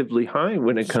relatively high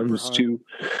when it comes to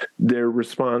their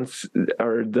response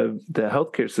or the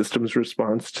healthcare system's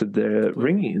response to the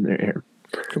ringing in their ear.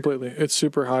 Completely. It's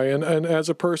super high. And as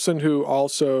a person who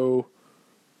also,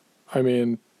 I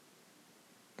mean,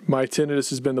 my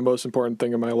tinnitus has been the most important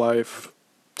thing in my life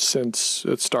since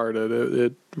it started.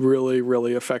 It really,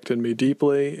 really affected me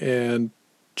deeply and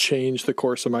changed the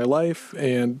course of my life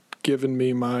and given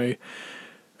me my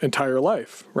entire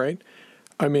life, right?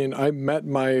 I mean, I met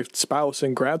my spouse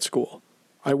in grad school.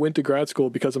 I went to grad school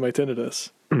because of my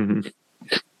tinnitus. Mm-hmm.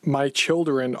 My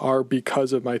children are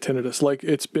because of my tinnitus. Like,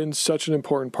 it's been such an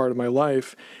important part of my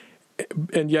life.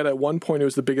 And yet at one point it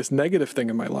was the biggest negative thing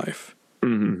in my life.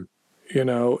 Mm-hmm. You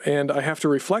know, and I have to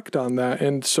reflect on that.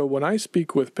 And so when I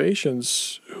speak with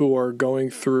patients who are going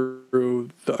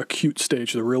through the acute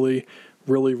stage, the really,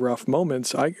 really rough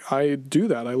moments, I do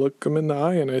that. I look them in the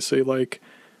eye and I say, like,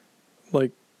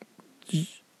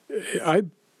 I've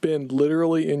been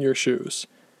literally in your shoes.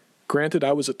 Granted,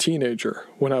 I was a teenager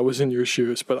when I was in your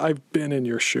shoes, but I've been in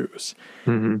your shoes.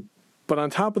 Mm-hmm. But on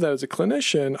top of that, as a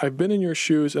clinician, I've been in your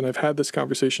shoes and I've had these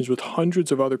conversations with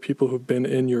hundreds of other people who've been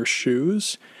in your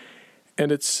shoes.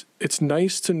 And it's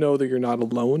nice to know that you're not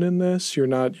alone in this. You're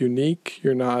not unique.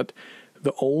 You're not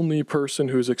the only person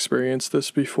who's experienced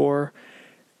this before.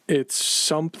 It's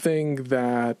something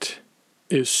that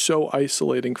is so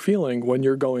isolating feeling when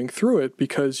you're going through it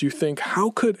because you think,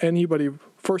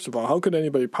 first of all, how could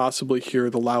anybody possibly hear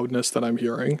the loudness that I'm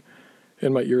hearing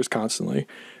in my ears constantly?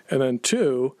 And then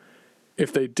two,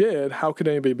 if they did, how could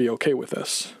anybody be okay with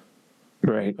this?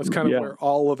 Right. That's kind of where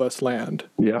all of us land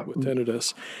with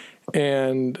tinnitus.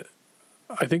 And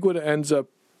I think what it ends up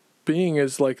being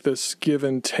is like this give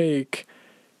and take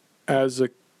as a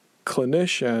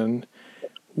clinician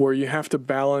where you have to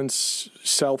balance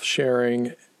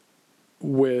self-sharing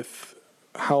with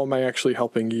how am I actually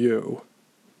helping you?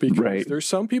 Because there's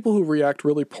some people who react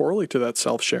really poorly to that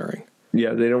self-sharing.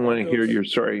 Yeah, they don't want to hear your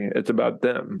story. It's about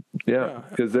them. Yeah,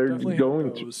 because they're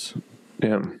going to.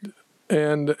 Yeah.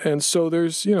 And so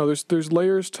there's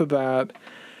layers to that.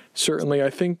 Certainly, I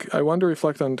think I want to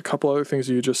reflect on a couple other things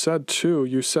that you just said too.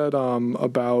 You said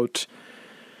about,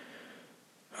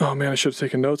 oh man, I should have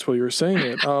taken notes while you were saying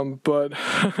it. But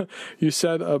you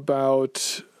said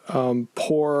about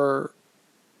poor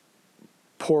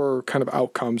poor kind of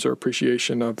outcomes or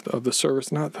appreciation of the service.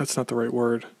 That's not the right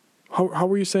word. How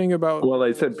were you saying about? Well,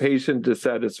 I said patient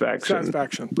dissatisfaction.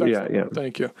 Satisfaction. That's the word.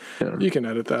 Thank you. Yeah. You can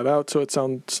edit that out so it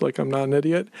sounds like I'm not an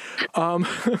idiot.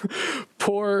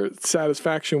 Poor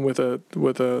satisfaction with a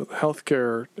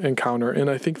healthcare encounter, and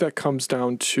I think that comes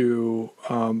down to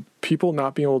people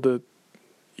not being able to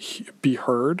be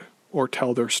heard or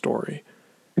tell their story.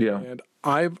 Yeah. And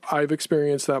I've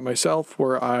experienced that myself,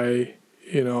 where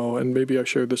and maybe I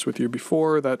shared this with you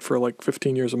before, that for like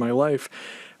 15 years of my life,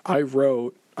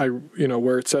 where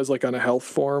it says like on a health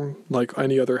form, like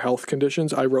any other health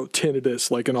conditions, I wrote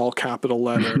tinnitus like in all capital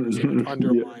letters, and like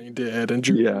underlined it and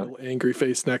drew a little angry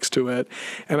face next to it.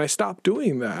 And I stopped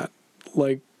doing that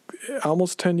like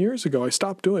almost 10 years ago. I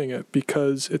stopped doing it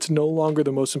because it's no longer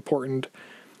the most important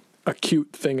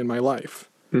acute thing in my life.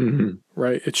 Mm-hmm.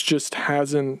 Right?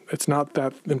 It's not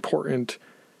that important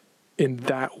in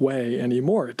that way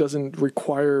anymore. It doesn't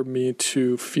require me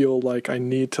to feel like I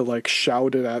need to like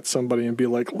shout it at somebody and be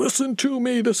like, listen to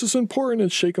me, this is important,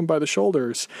 and shake them by the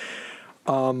shoulders.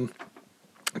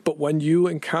 But when you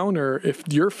encounter, if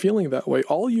you're feeling that way,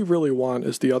 all you really want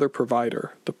is the other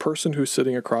provider, the person who's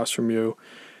sitting across from you,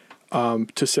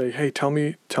 to say, hey, tell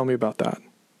me about that.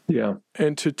 Yeah.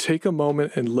 And to take a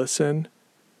moment and listen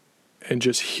and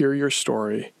just hear your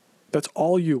story. That's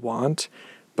all you want,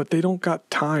 but they don't got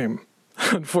time,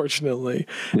 unfortunately.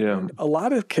 Yeah. In a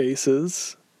lot of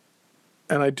cases,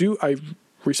 and I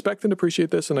respect and appreciate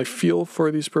this, and I feel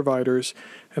for these providers,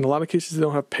 in a lot of cases they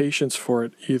don't have patience for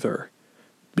it either.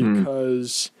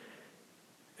 Because,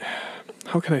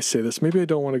 how can I say this? Maybe I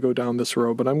don't want to go down this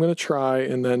road, but I'm going to try,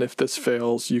 and then if this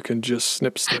fails, you can just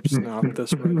snip, snap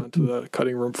this right onto the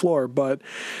cutting room floor. But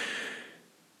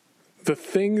the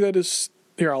thing that is,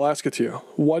 here, I'll ask it to you.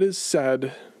 What is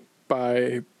said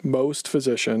by most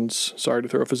physicians, sorry to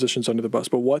throw physicians under the bus,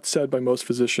 but what's said by most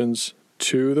physicians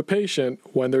to the patient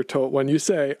when they're told, when you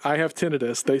say, I have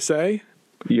tinnitus, they say,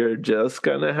 you're just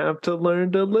going to have to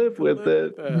learn to live with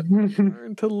it.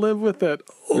 Learn to live with it.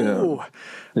 Oh,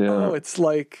 it's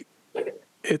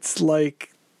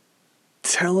like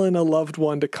telling a loved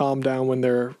one to calm down when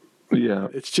they're,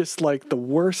 it's just like the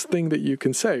worst thing that you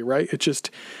can say, right?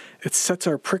 It sets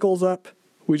our prickles up.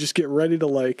 We just get ready to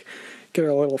like get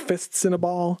our little fists in a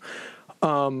ball.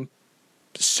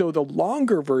 So the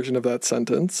longer version of that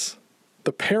sentence,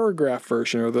 the paragraph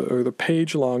version or the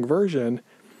page long version,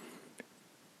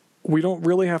 we don't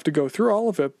really have to go through all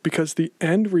of it, because the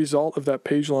end result of that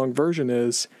page long version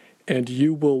is, and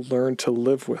you will learn to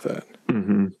live with it.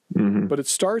 Mm-hmm. Mm-hmm. But it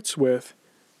starts with,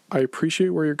 I appreciate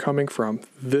where you're coming from.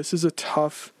 This is a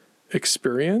tough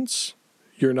experience.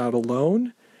 You're not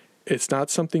alone. It's not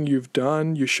something you've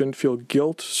done. You shouldn't feel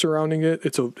guilt surrounding it.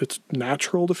 It's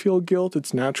natural to feel guilt.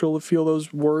 It's natural to feel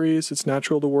those worries. It's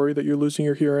natural to worry that you're losing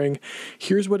your hearing.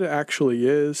 Here's what it actually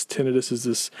is. Tinnitus is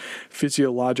this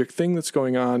physiologic thing that's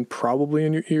going on, probably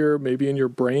in your ear, maybe in your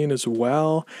brain as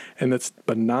well. And that's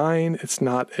benign. It's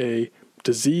not a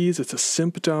disease. It's a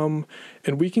symptom.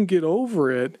 And we can get over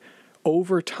it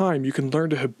over time. You can learn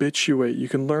to habituate. You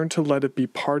can learn to let it be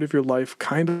part of your life,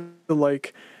 kind of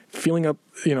like feeling up,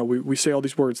 we say all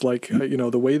these words like,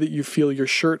 the way that you feel your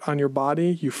shirt on your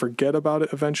body, you forget about it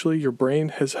eventually. Your brain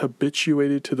has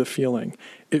habituated to the feeling.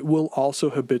 It will also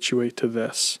habituate to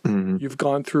this. Mm-hmm. You've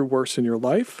gone through worse in your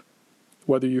life,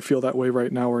 whether you feel that way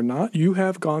right now or not. You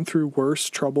have gone through worse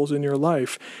troubles in your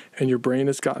life, and your brain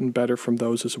has gotten better from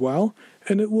those as well,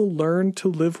 and it will learn to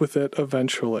live with it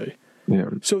eventually. Yeah.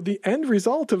 So the end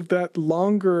result of that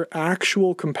longer,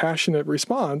 actual compassionate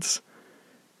response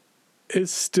is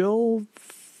still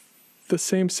the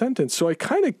same sentence. So I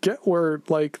kind of get where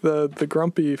like the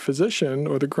grumpy physician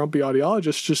or the grumpy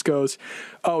audiologist just goes,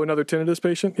 oh, another tinnitus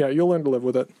patient? Yeah, you'll learn to live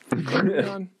with it.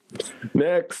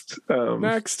 Next.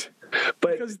 Next.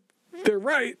 But because they're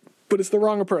right, but it's the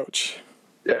wrong approach.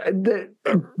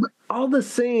 All the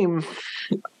same,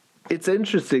 it's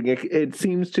interesting. It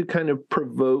seems to kind of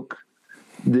provoke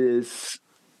this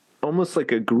almost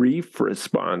like a grief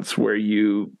response where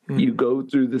you go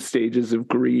through the stages of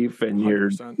grief, and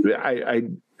 100%. I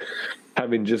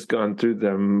having just gone through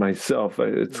them myself,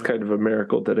 it's kind of a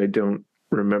miracle that I don't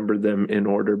remember them in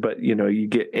order, but you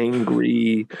get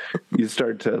angry, you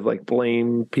start to like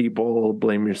blame people,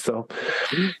 blame yourself.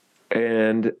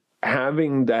 And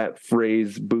having that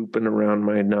phrase booping around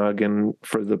my noggin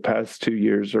for the past 2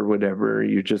 years or whatever,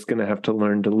 you're just going to have to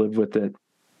learn to live with it.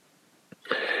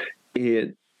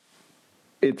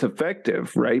 It's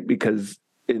effective, right? Because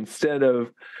instead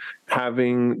of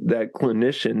having that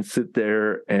clinician sit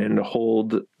there and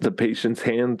hold the patient's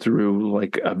hand through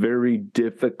like a very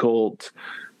difficult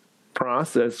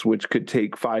process, which could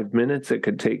take 5 minutes, it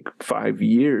could take 5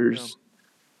 years.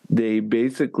 They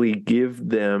basically give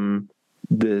them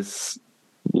this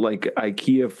like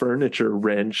IKEA furniture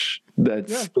wrench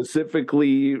that's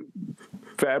specifically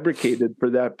fabricated for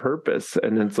that purpose.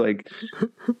 And it's like,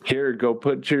 here, go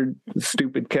put your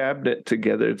stupid cabinet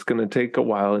together. It's going to take a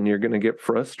while and you're going to get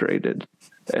frustrated.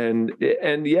 And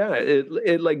yeah,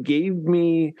 it like gave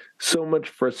me so much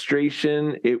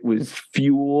frustration. It was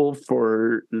fuel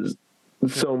for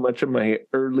so much of my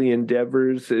early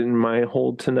endeavors in my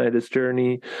whole tinnitus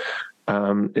journey.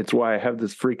 It's why I have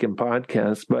this freaking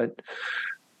podcast. But,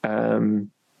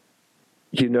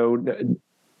 you know,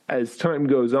 as time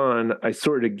goes on, I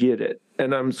sort of get it.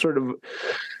 And I'm sort of,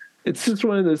 it's just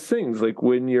one of those things, like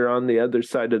when you're on the other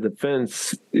side of the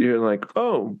fence, you're like,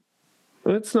 oh,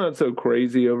 that's not so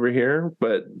crazy over here.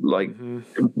 But like,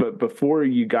 but before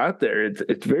you got there,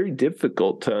 it's very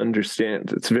difficult to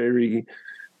understand. It's very,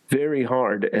 very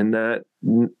hard. And that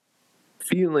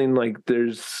feeling like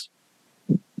there's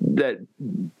that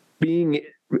being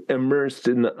immersed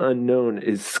in the unknown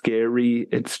is scary.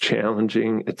 It's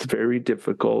challenging. It's very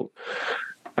difficult.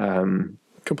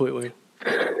 Completely.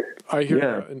 I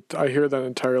hear that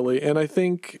entirely. And I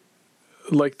think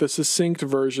like the succinct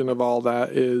version of all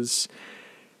that is,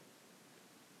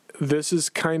 this is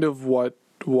kind of what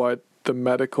the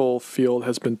medical field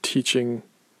has been teaching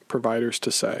providers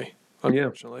to say,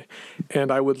 unfortunately. Yeah.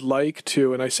 And I would like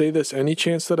to, and I say this any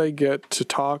chance that I get to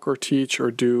talk or teach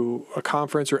or do a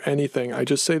conference or anything, I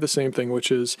just say the same thing,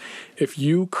 which is if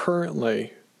you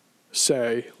currently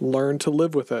say, learn to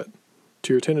live with it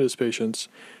to your tinnitus patients,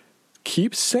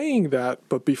 keep saying that,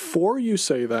 but before you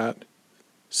say that,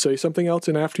 say something else,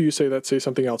 and after you say that, say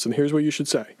something else. And here's what you should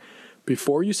say.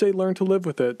 Before you say learn to live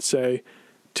with it, say,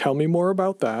 tell me more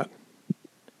about that,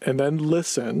 and then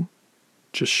listen.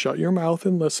 Just shut your mouth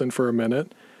and listen for a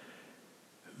minute.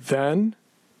 Then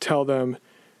tell them,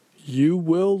 you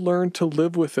will learn to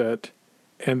live with it,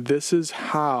 and this is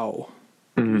how.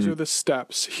 These are the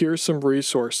steps. Here's some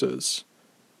resources.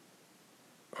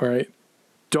 All right?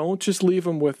 Don't just leave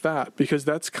them with that, because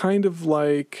that's kind of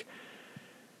like,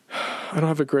 I don't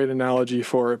have a great analogy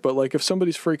for it, but like if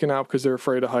somebody's freaking out because they're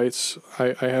afraid of heights,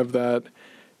 I have that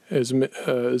as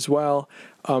well.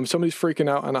 Somebody's freaking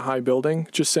out on a high building,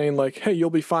 just saying like, hey, you'll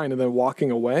be fine, and then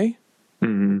walking away,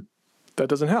 that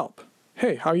doesn't help.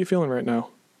 Hey, how are you feeling right now?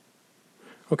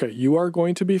 Okay, you are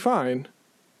going to be fine.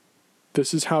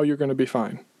 This is how you're going to be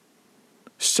fine.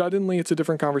 Suddenly, it's a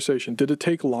different conversation. Did it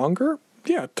take longer?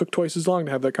 Yeah, it took twice as long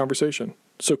to have that conversation.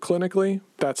 So clinically,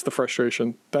 that's the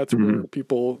frustration. That's where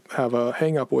people have a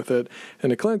hang up with it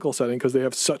in a clinical setting because they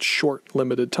have such short,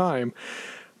 limited time.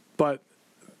 But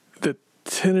the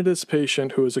tinnitus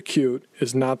patient who is acute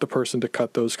is not the person to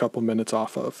cut those couple minutes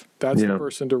off of. That's the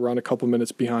person to run a couple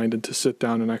minutes behind and to sit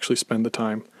down and actually spend the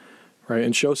time, right?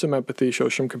 And show some empathy, show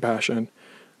some compassion.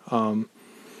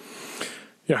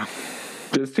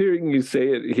 Just hearing you say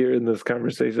it here in this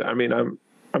conversation, I mean,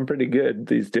 I'm pretty good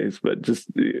these days, but just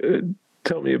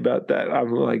tell me about that.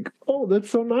 I'm like, oh, that's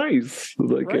so nice.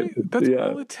 Like, right? That's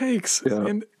all it takes.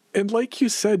 Yeah. And like you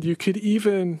said, you could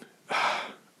even,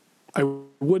 I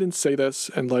wouldn't say this,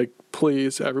 and like,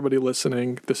 please, everybody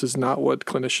listening, this is not what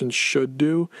clinicians should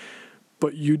do,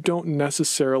 but you don't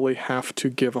necessarily have to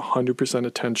give 100%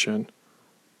 attention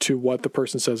to what the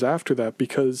person says after that,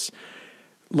 because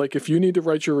like if you need to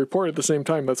write your report at the same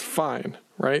time, that's fine,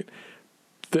 right?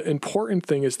 The important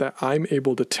thing is that I'm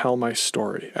able to tell my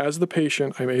story. As the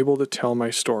patient, I'm able to tell my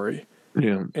story.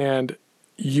 Yeah. And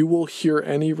you will hear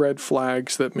any red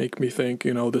flags that make me think,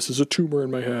 this is a tumor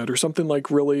in my head or something like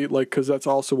really like, because that's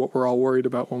also what we're all worried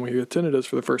about when we get tinnitus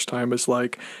for the first time is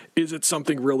like, is it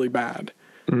something really bad?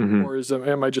 Or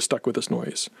am I just stuck with this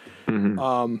noise?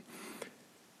 And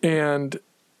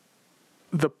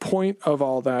the point of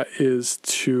all that is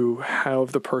to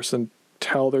have the person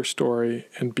tell their story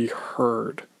and be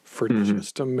heard for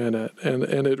just a minute. And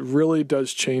it really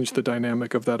does change the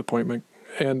dynamic of that appointment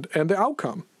and the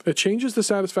outcome. It changes the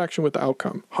satisfaction with the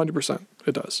outcome. 100%.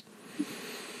 It does.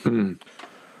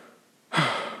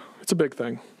 It's a big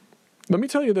thing. Let me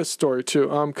tell you this story too,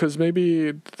 because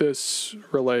maybe this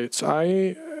relates.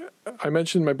 I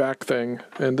mentioned my back thing,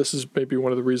 and this is maybe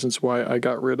one of the reasons why I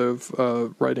got rid of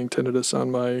writing tinnitus on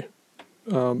my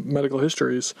medical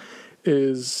histories.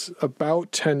 Is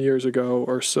about 10 years ago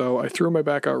or so, I threw my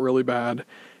back out really bad.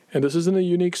 And this isn't a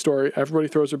unique story. Everybody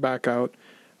throws their back out.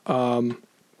 And,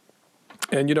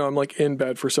 I'm like in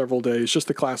bed for several days, just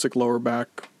the classic lower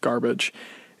back garbage.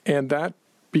 And that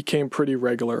became pretty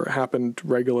regular. It happened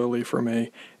regularly for me.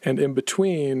 And in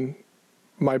between,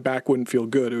 my back wouldn't feel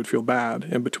good. It would feel bad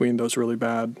in between those really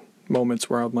bad moments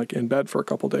where I'm like in bed for a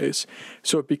couple days.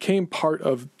 So it became part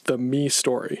of the me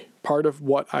story. Part of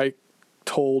what I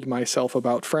told myself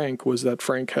about Frank was that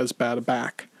Frank has bad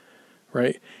back,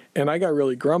 right? And I got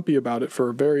really grumpy about it for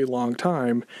a very long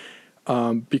time,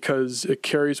 because it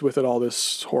carries with it all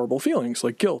this horrible feelings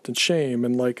like guilt and shame.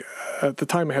 And like at the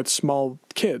time I had small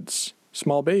kids,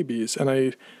 small babies,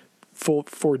 and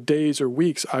for days or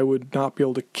weeks, I would not be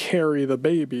able to carry the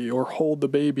baby or hold the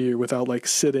baby without like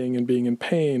sitting and being in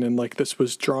pain. And like this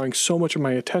was drawing so much of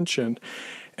my attention.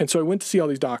 And so I went to see all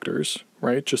these doctors,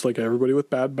 right? Just like everybody with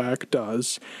bad back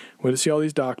does. Went to see all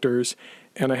these doctors.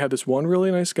 And I had this one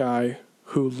really nice guy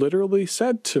who literally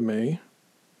said to me,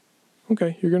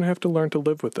 okay, you're going to have to learn to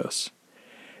live with this.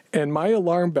 And my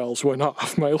alarm bells went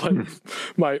off. I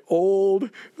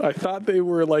thought they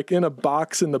were like in a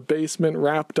box in the basement,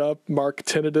 wrapped up, marked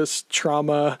tinnitus,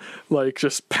 trauma, like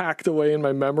just packed away in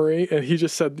my memory. And he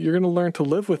just said, you're going to learn to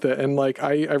live with it. And like,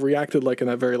 I reacted like in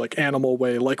that very like animal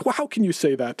way, like, well, how can you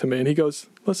say that to me? And he goes,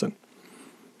 listen,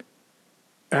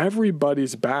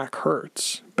 everybody's back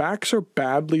hurts. Backs are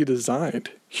badly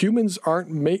designed. Humans aren't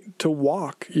made to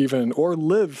walk even or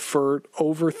live for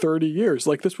over 30 years.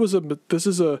 Like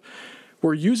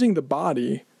we're using the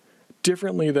body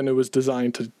differently than it was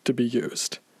designed to be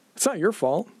used. It's not your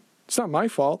fault. It's not my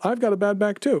fault. I've got a bad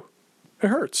back too. It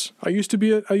hurts. I used to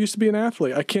be an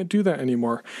athlete. I can't do that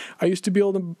anymore. I used to be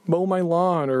able to mow my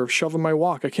lawn or shovel my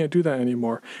walk. I can't do that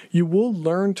anymore. You will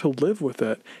learn to live with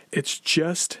it. It's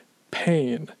just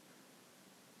pain.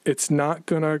 It's not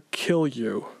going to kill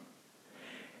you.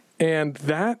 And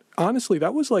that, honestly,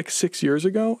 that was like 6 years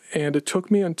ago. And it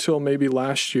took me until maybe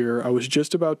last year. I was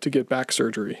just about to get back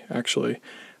surgery, actually.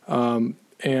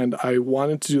 And I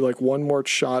wanted to do like one more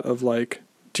shot of like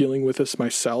dealing with this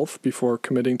myself before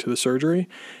committing to the surgery.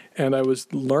 And I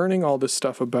was learning all this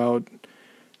stuff about,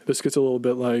 this gets a little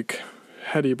bit like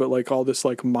heady, but like all this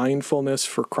like mindfulness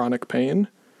for chronic pain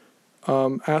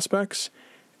aspects.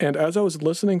 And as I was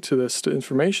listening to this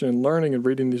information and learning and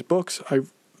reading these books,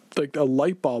 like a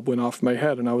light bulb went off my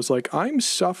head, and I was like, I'm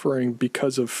suffering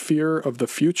because of fear of the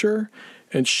future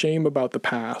and shame about the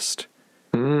past.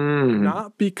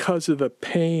 Not because of the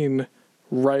pain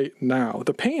right now.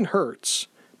 The pain hurts,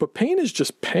 but pain is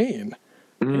just pain.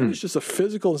 Pain is just a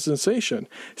physical sensation.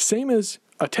 Same as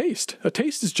a taste. A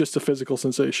taste is just a physical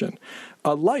sensation.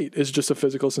 A light is just a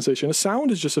physical sensation. A sound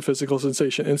is just a physical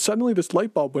sensation. And suddenly this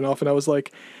light bulb went off, and I was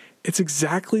like, it's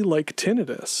exactly like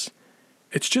tinnitus.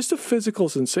 It's just a physical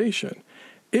sensation.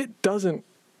 It doesn't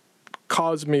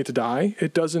cause me to die.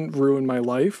 It doesn't ruin my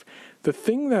life. The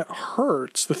thing that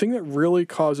hurts, the thing that really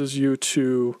causes you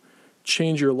to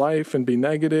change your life and be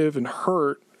negative and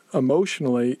hurt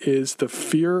emotionally is the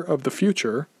fear of the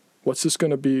future. What's this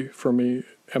going to be for me?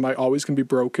 Am I always going to be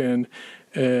broken?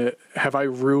 Have I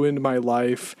ruined my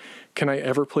life? Can I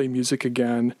ever play music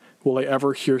again? Will I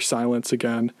ever hear silence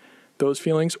again? Those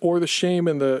feelings, or the shame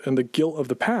and the guilt of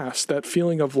the past, that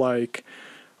feeling of like,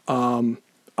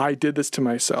 I did this to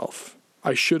myself.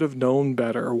 I should have known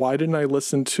better. Why didn't I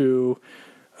listen to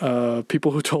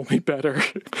people who told me better?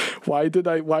 Why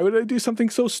would I do something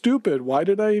so stupid? Why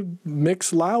did I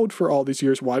mix loud for all these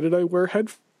years? Why did I wear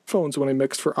headphones when I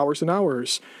mixed for hours and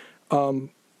hours?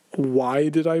 Why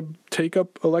did I take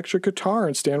up electric guitar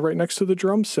and stand right next to the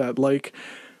drum set? Like,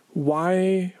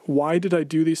 why did I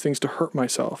do these things to hurt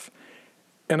myself?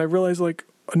 And I realized, like,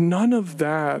 none of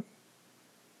that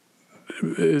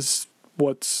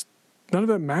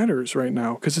matters right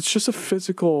now, because it's just a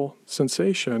physical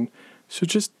sensation. So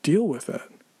just deal with it.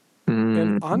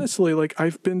 And honestly, like,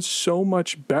 I've been so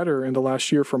much better in the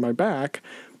last year for my back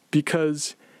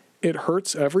because it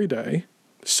hurts every day.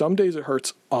 Some days it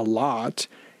hurts a lot,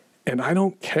 and I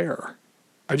don't care.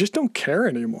 I just don't care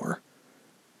anymore.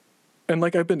 And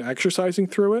like, I've been exercising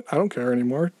through it. I don't care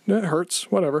anymore. It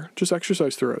hurts, whatever. Just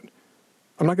exercise through it.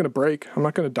 I'm not going to break. I'm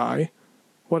not going to die,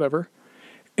 whatever.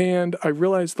 And I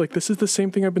realized, like, this is the same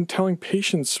thing I've been telling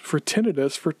patients for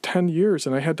tinnitus for 10 years.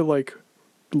 And I had to like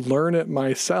learn it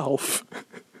myself,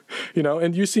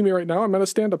 and you see me right now, I'm at a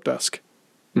stand-up desk.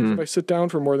 If I sit down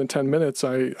for more than 10 minutes,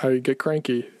 I get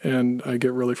cranky and I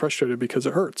get really frustrated because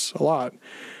it hurts a lot.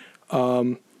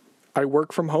 I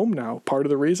work from home now. Part of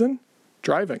the reason,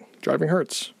 driving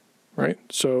hurts, right?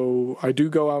 So I do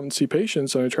go out and see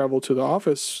patients, and I travel to the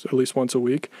office at least once a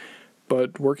week,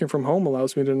 but working from home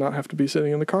allows me to not have to be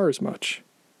sitting in the car as much.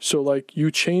 So like, you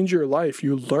change your life,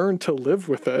 you learn to live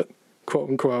with it, quote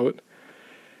unquote.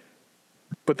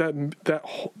 But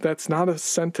that's not a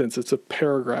sentence, it's a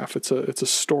paragraph, it's a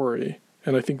story.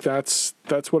 And I think that's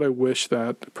what I wish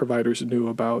that providers knew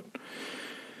about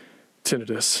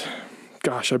tinnitus.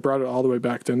 Gosh, I brought it all the way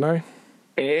back, didn't I?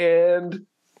 And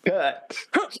Cut.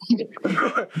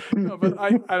 No, but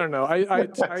I don't know. I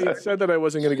said that I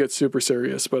wasn't going to get super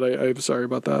serious, but I'm sorry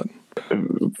about that.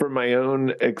 For my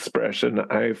own expression,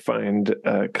 I find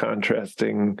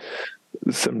contrasting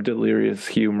some delirious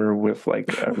humor with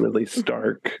like a really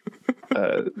stark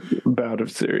bout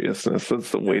of seriousness.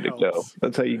 That's the way to go.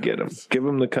 That's how you get them. Give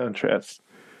them the contrast.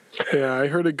 Yeah, I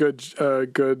heard a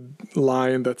good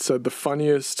line that said the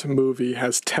funniest movie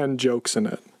has 10 jokes in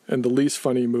it, and the least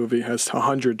funny movie has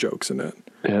 100 jokes in it.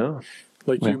 Yeah.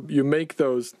 Like you make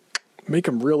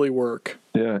them really work.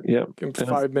 Yeah. Give them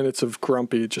 5 minutes of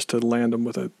grumpy just to land them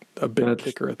with a big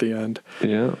kicker at the end.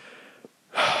 Yeah.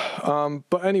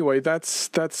 But anyway, that's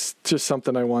just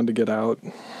something I wanted to get out.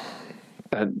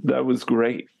 That was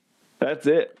great. That's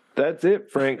it. That's it,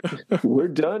 Frank. We're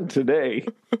done today.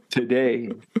 Stay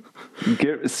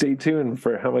tuned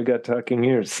for How I Got Talking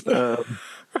Ears. No,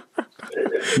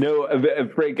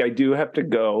 Frank, I do have to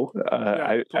go.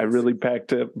 I really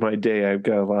packed up my day. I've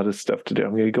got a lot of stuff to do.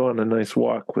 I'm going to go on a nice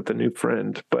walk with a new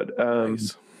friend. But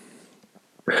Nice.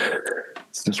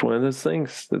 It's just one of those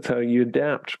things. That's how you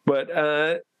adapt. But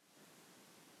I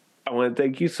want to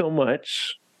thank you so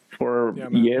much for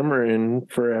yammering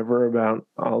forever about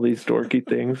all these dorky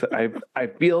things. I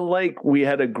feel like we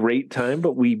had a great time,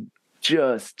 but we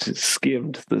just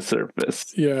skimmed the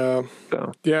surface. Yeah.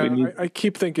 So I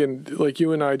keep thinking like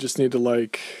you and I just need to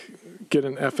like get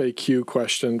an FAQ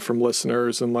question from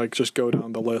listeners and like just go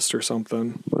down the list or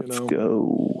something. Let's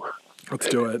go. Let's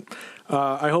do it.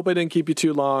 I hope I didn't keep you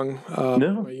too long.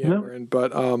 No.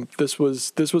 But this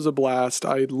was a blast.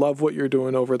 I love what you're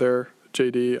doing over there,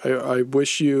 JD. I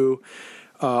wish you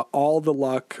all the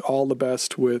luck, all the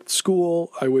best with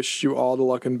school. I wish you all the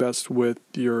luck and best with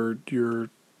your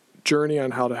journey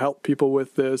on how to help people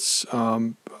with this.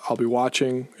 I'll be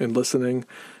watching and listening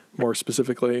more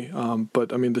specifically.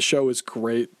 But I mean, the show is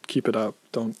great. Keep it up.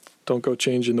 Don't go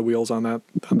changing the wheels on that.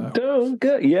 Don't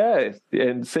go. Yeah.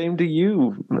 And same to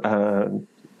you,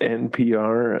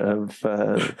 NPR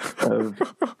of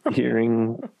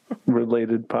hearing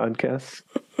related podcasts.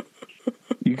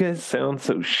 You guys sound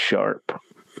so sharp.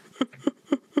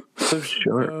 So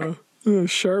sharp.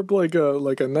 Sharp like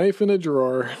a knife in a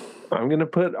drawer. I'm going to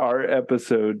put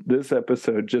this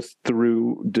episode just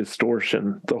through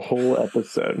distortion, the whole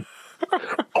episode.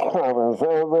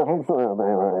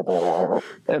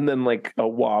 And then like a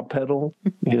wah pedal,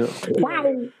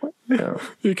 Wow. Yeah.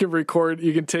 You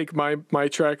can take my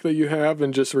track that you have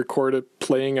and just record it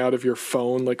playing out of your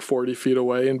phone like 40 feet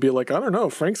away and be like, I don't know,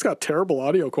 Frank's got terrible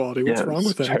audio quality. What's wrong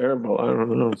with him? Terrible. I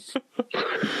don't know.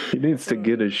 He needs to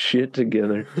get his shit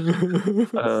together.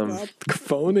 Stop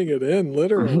phoning it in,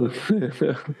 literally.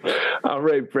 All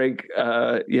right, Frank.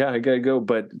 I gotta go,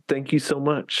 but thank you so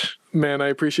much. Man, I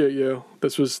appreciate you.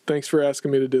 Thanks for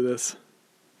asking me to do this.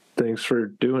 Thanks for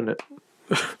doing it.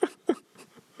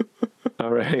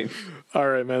 All right. All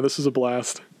right, man. This was a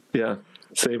blast. Yeah.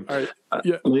 Same. All right.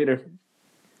 Later.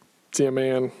 See ya,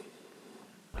 man.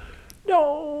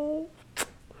 No.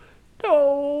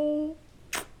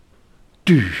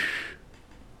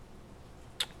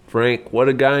 Frank, what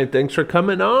a guy. Thanks for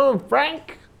coming on,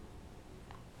 Frank.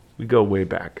 We go way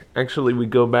back. Actually, we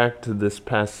go back to this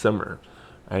past summer.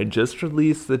 I had just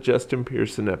released the Justin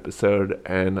Pearson episode,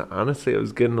 and honestly, I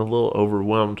was getting a little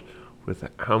overwhelmed with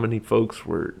how many folks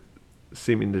were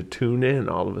seeming to tune in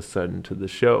all of a sudden to the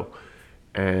show.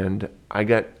 And I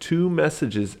got 2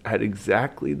 messages at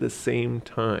exactly the same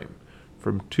time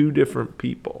from 2 different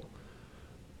people.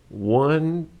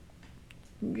 One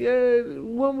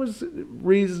was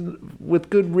with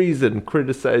good reason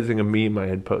criticizing a meme I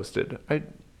had posted.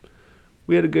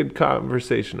 We had a good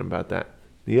conversation about that.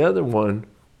 The other one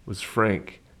was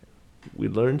Frank. We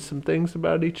learned some things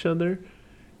about each other,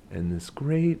 and this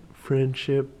great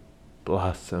friendship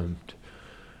blossomed.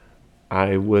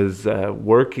 I was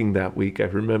working that week. I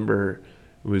remember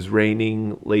it was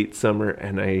raining late summer,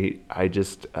 and I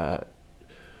just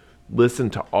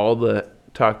listened to all the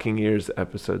Talking Ears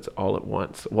episodes all at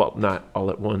once. Well, not all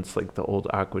at once, like the old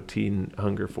Aqua Teen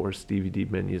Hunger Force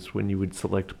DVD menus. When you would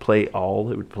select play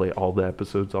all, it would play all the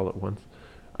episodes all at once.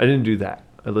 I didn't do that.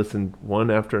 I listened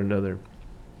one after another.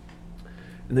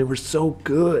 And they were so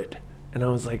good. And I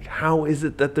was like, how is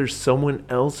it that there's someone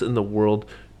else in the world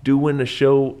doing a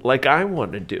show like I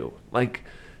want to do? Like,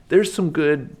 there's some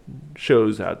good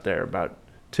shows out there about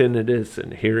tinnitus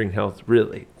and hearing health.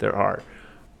 Really, there are.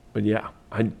 But yeah,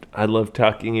 I love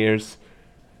Talking Ears.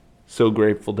 So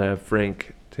grateful to have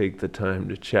Frank take the time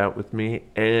to chat with me.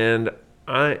 And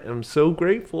I am so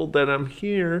grateful that I'm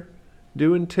here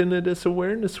doing Tinnitus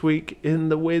Awareness Week in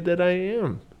the way that I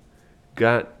am.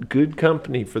 Got good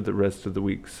company for the rest of the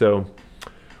week. So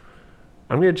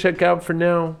I'm going to check out for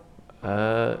now.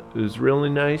 It was really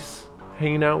nice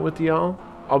hanging out with y'all.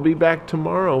 I'll be back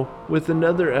tomorrow with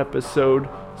another episode,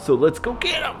 so let's go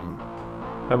get 'em.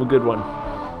 Have a good one.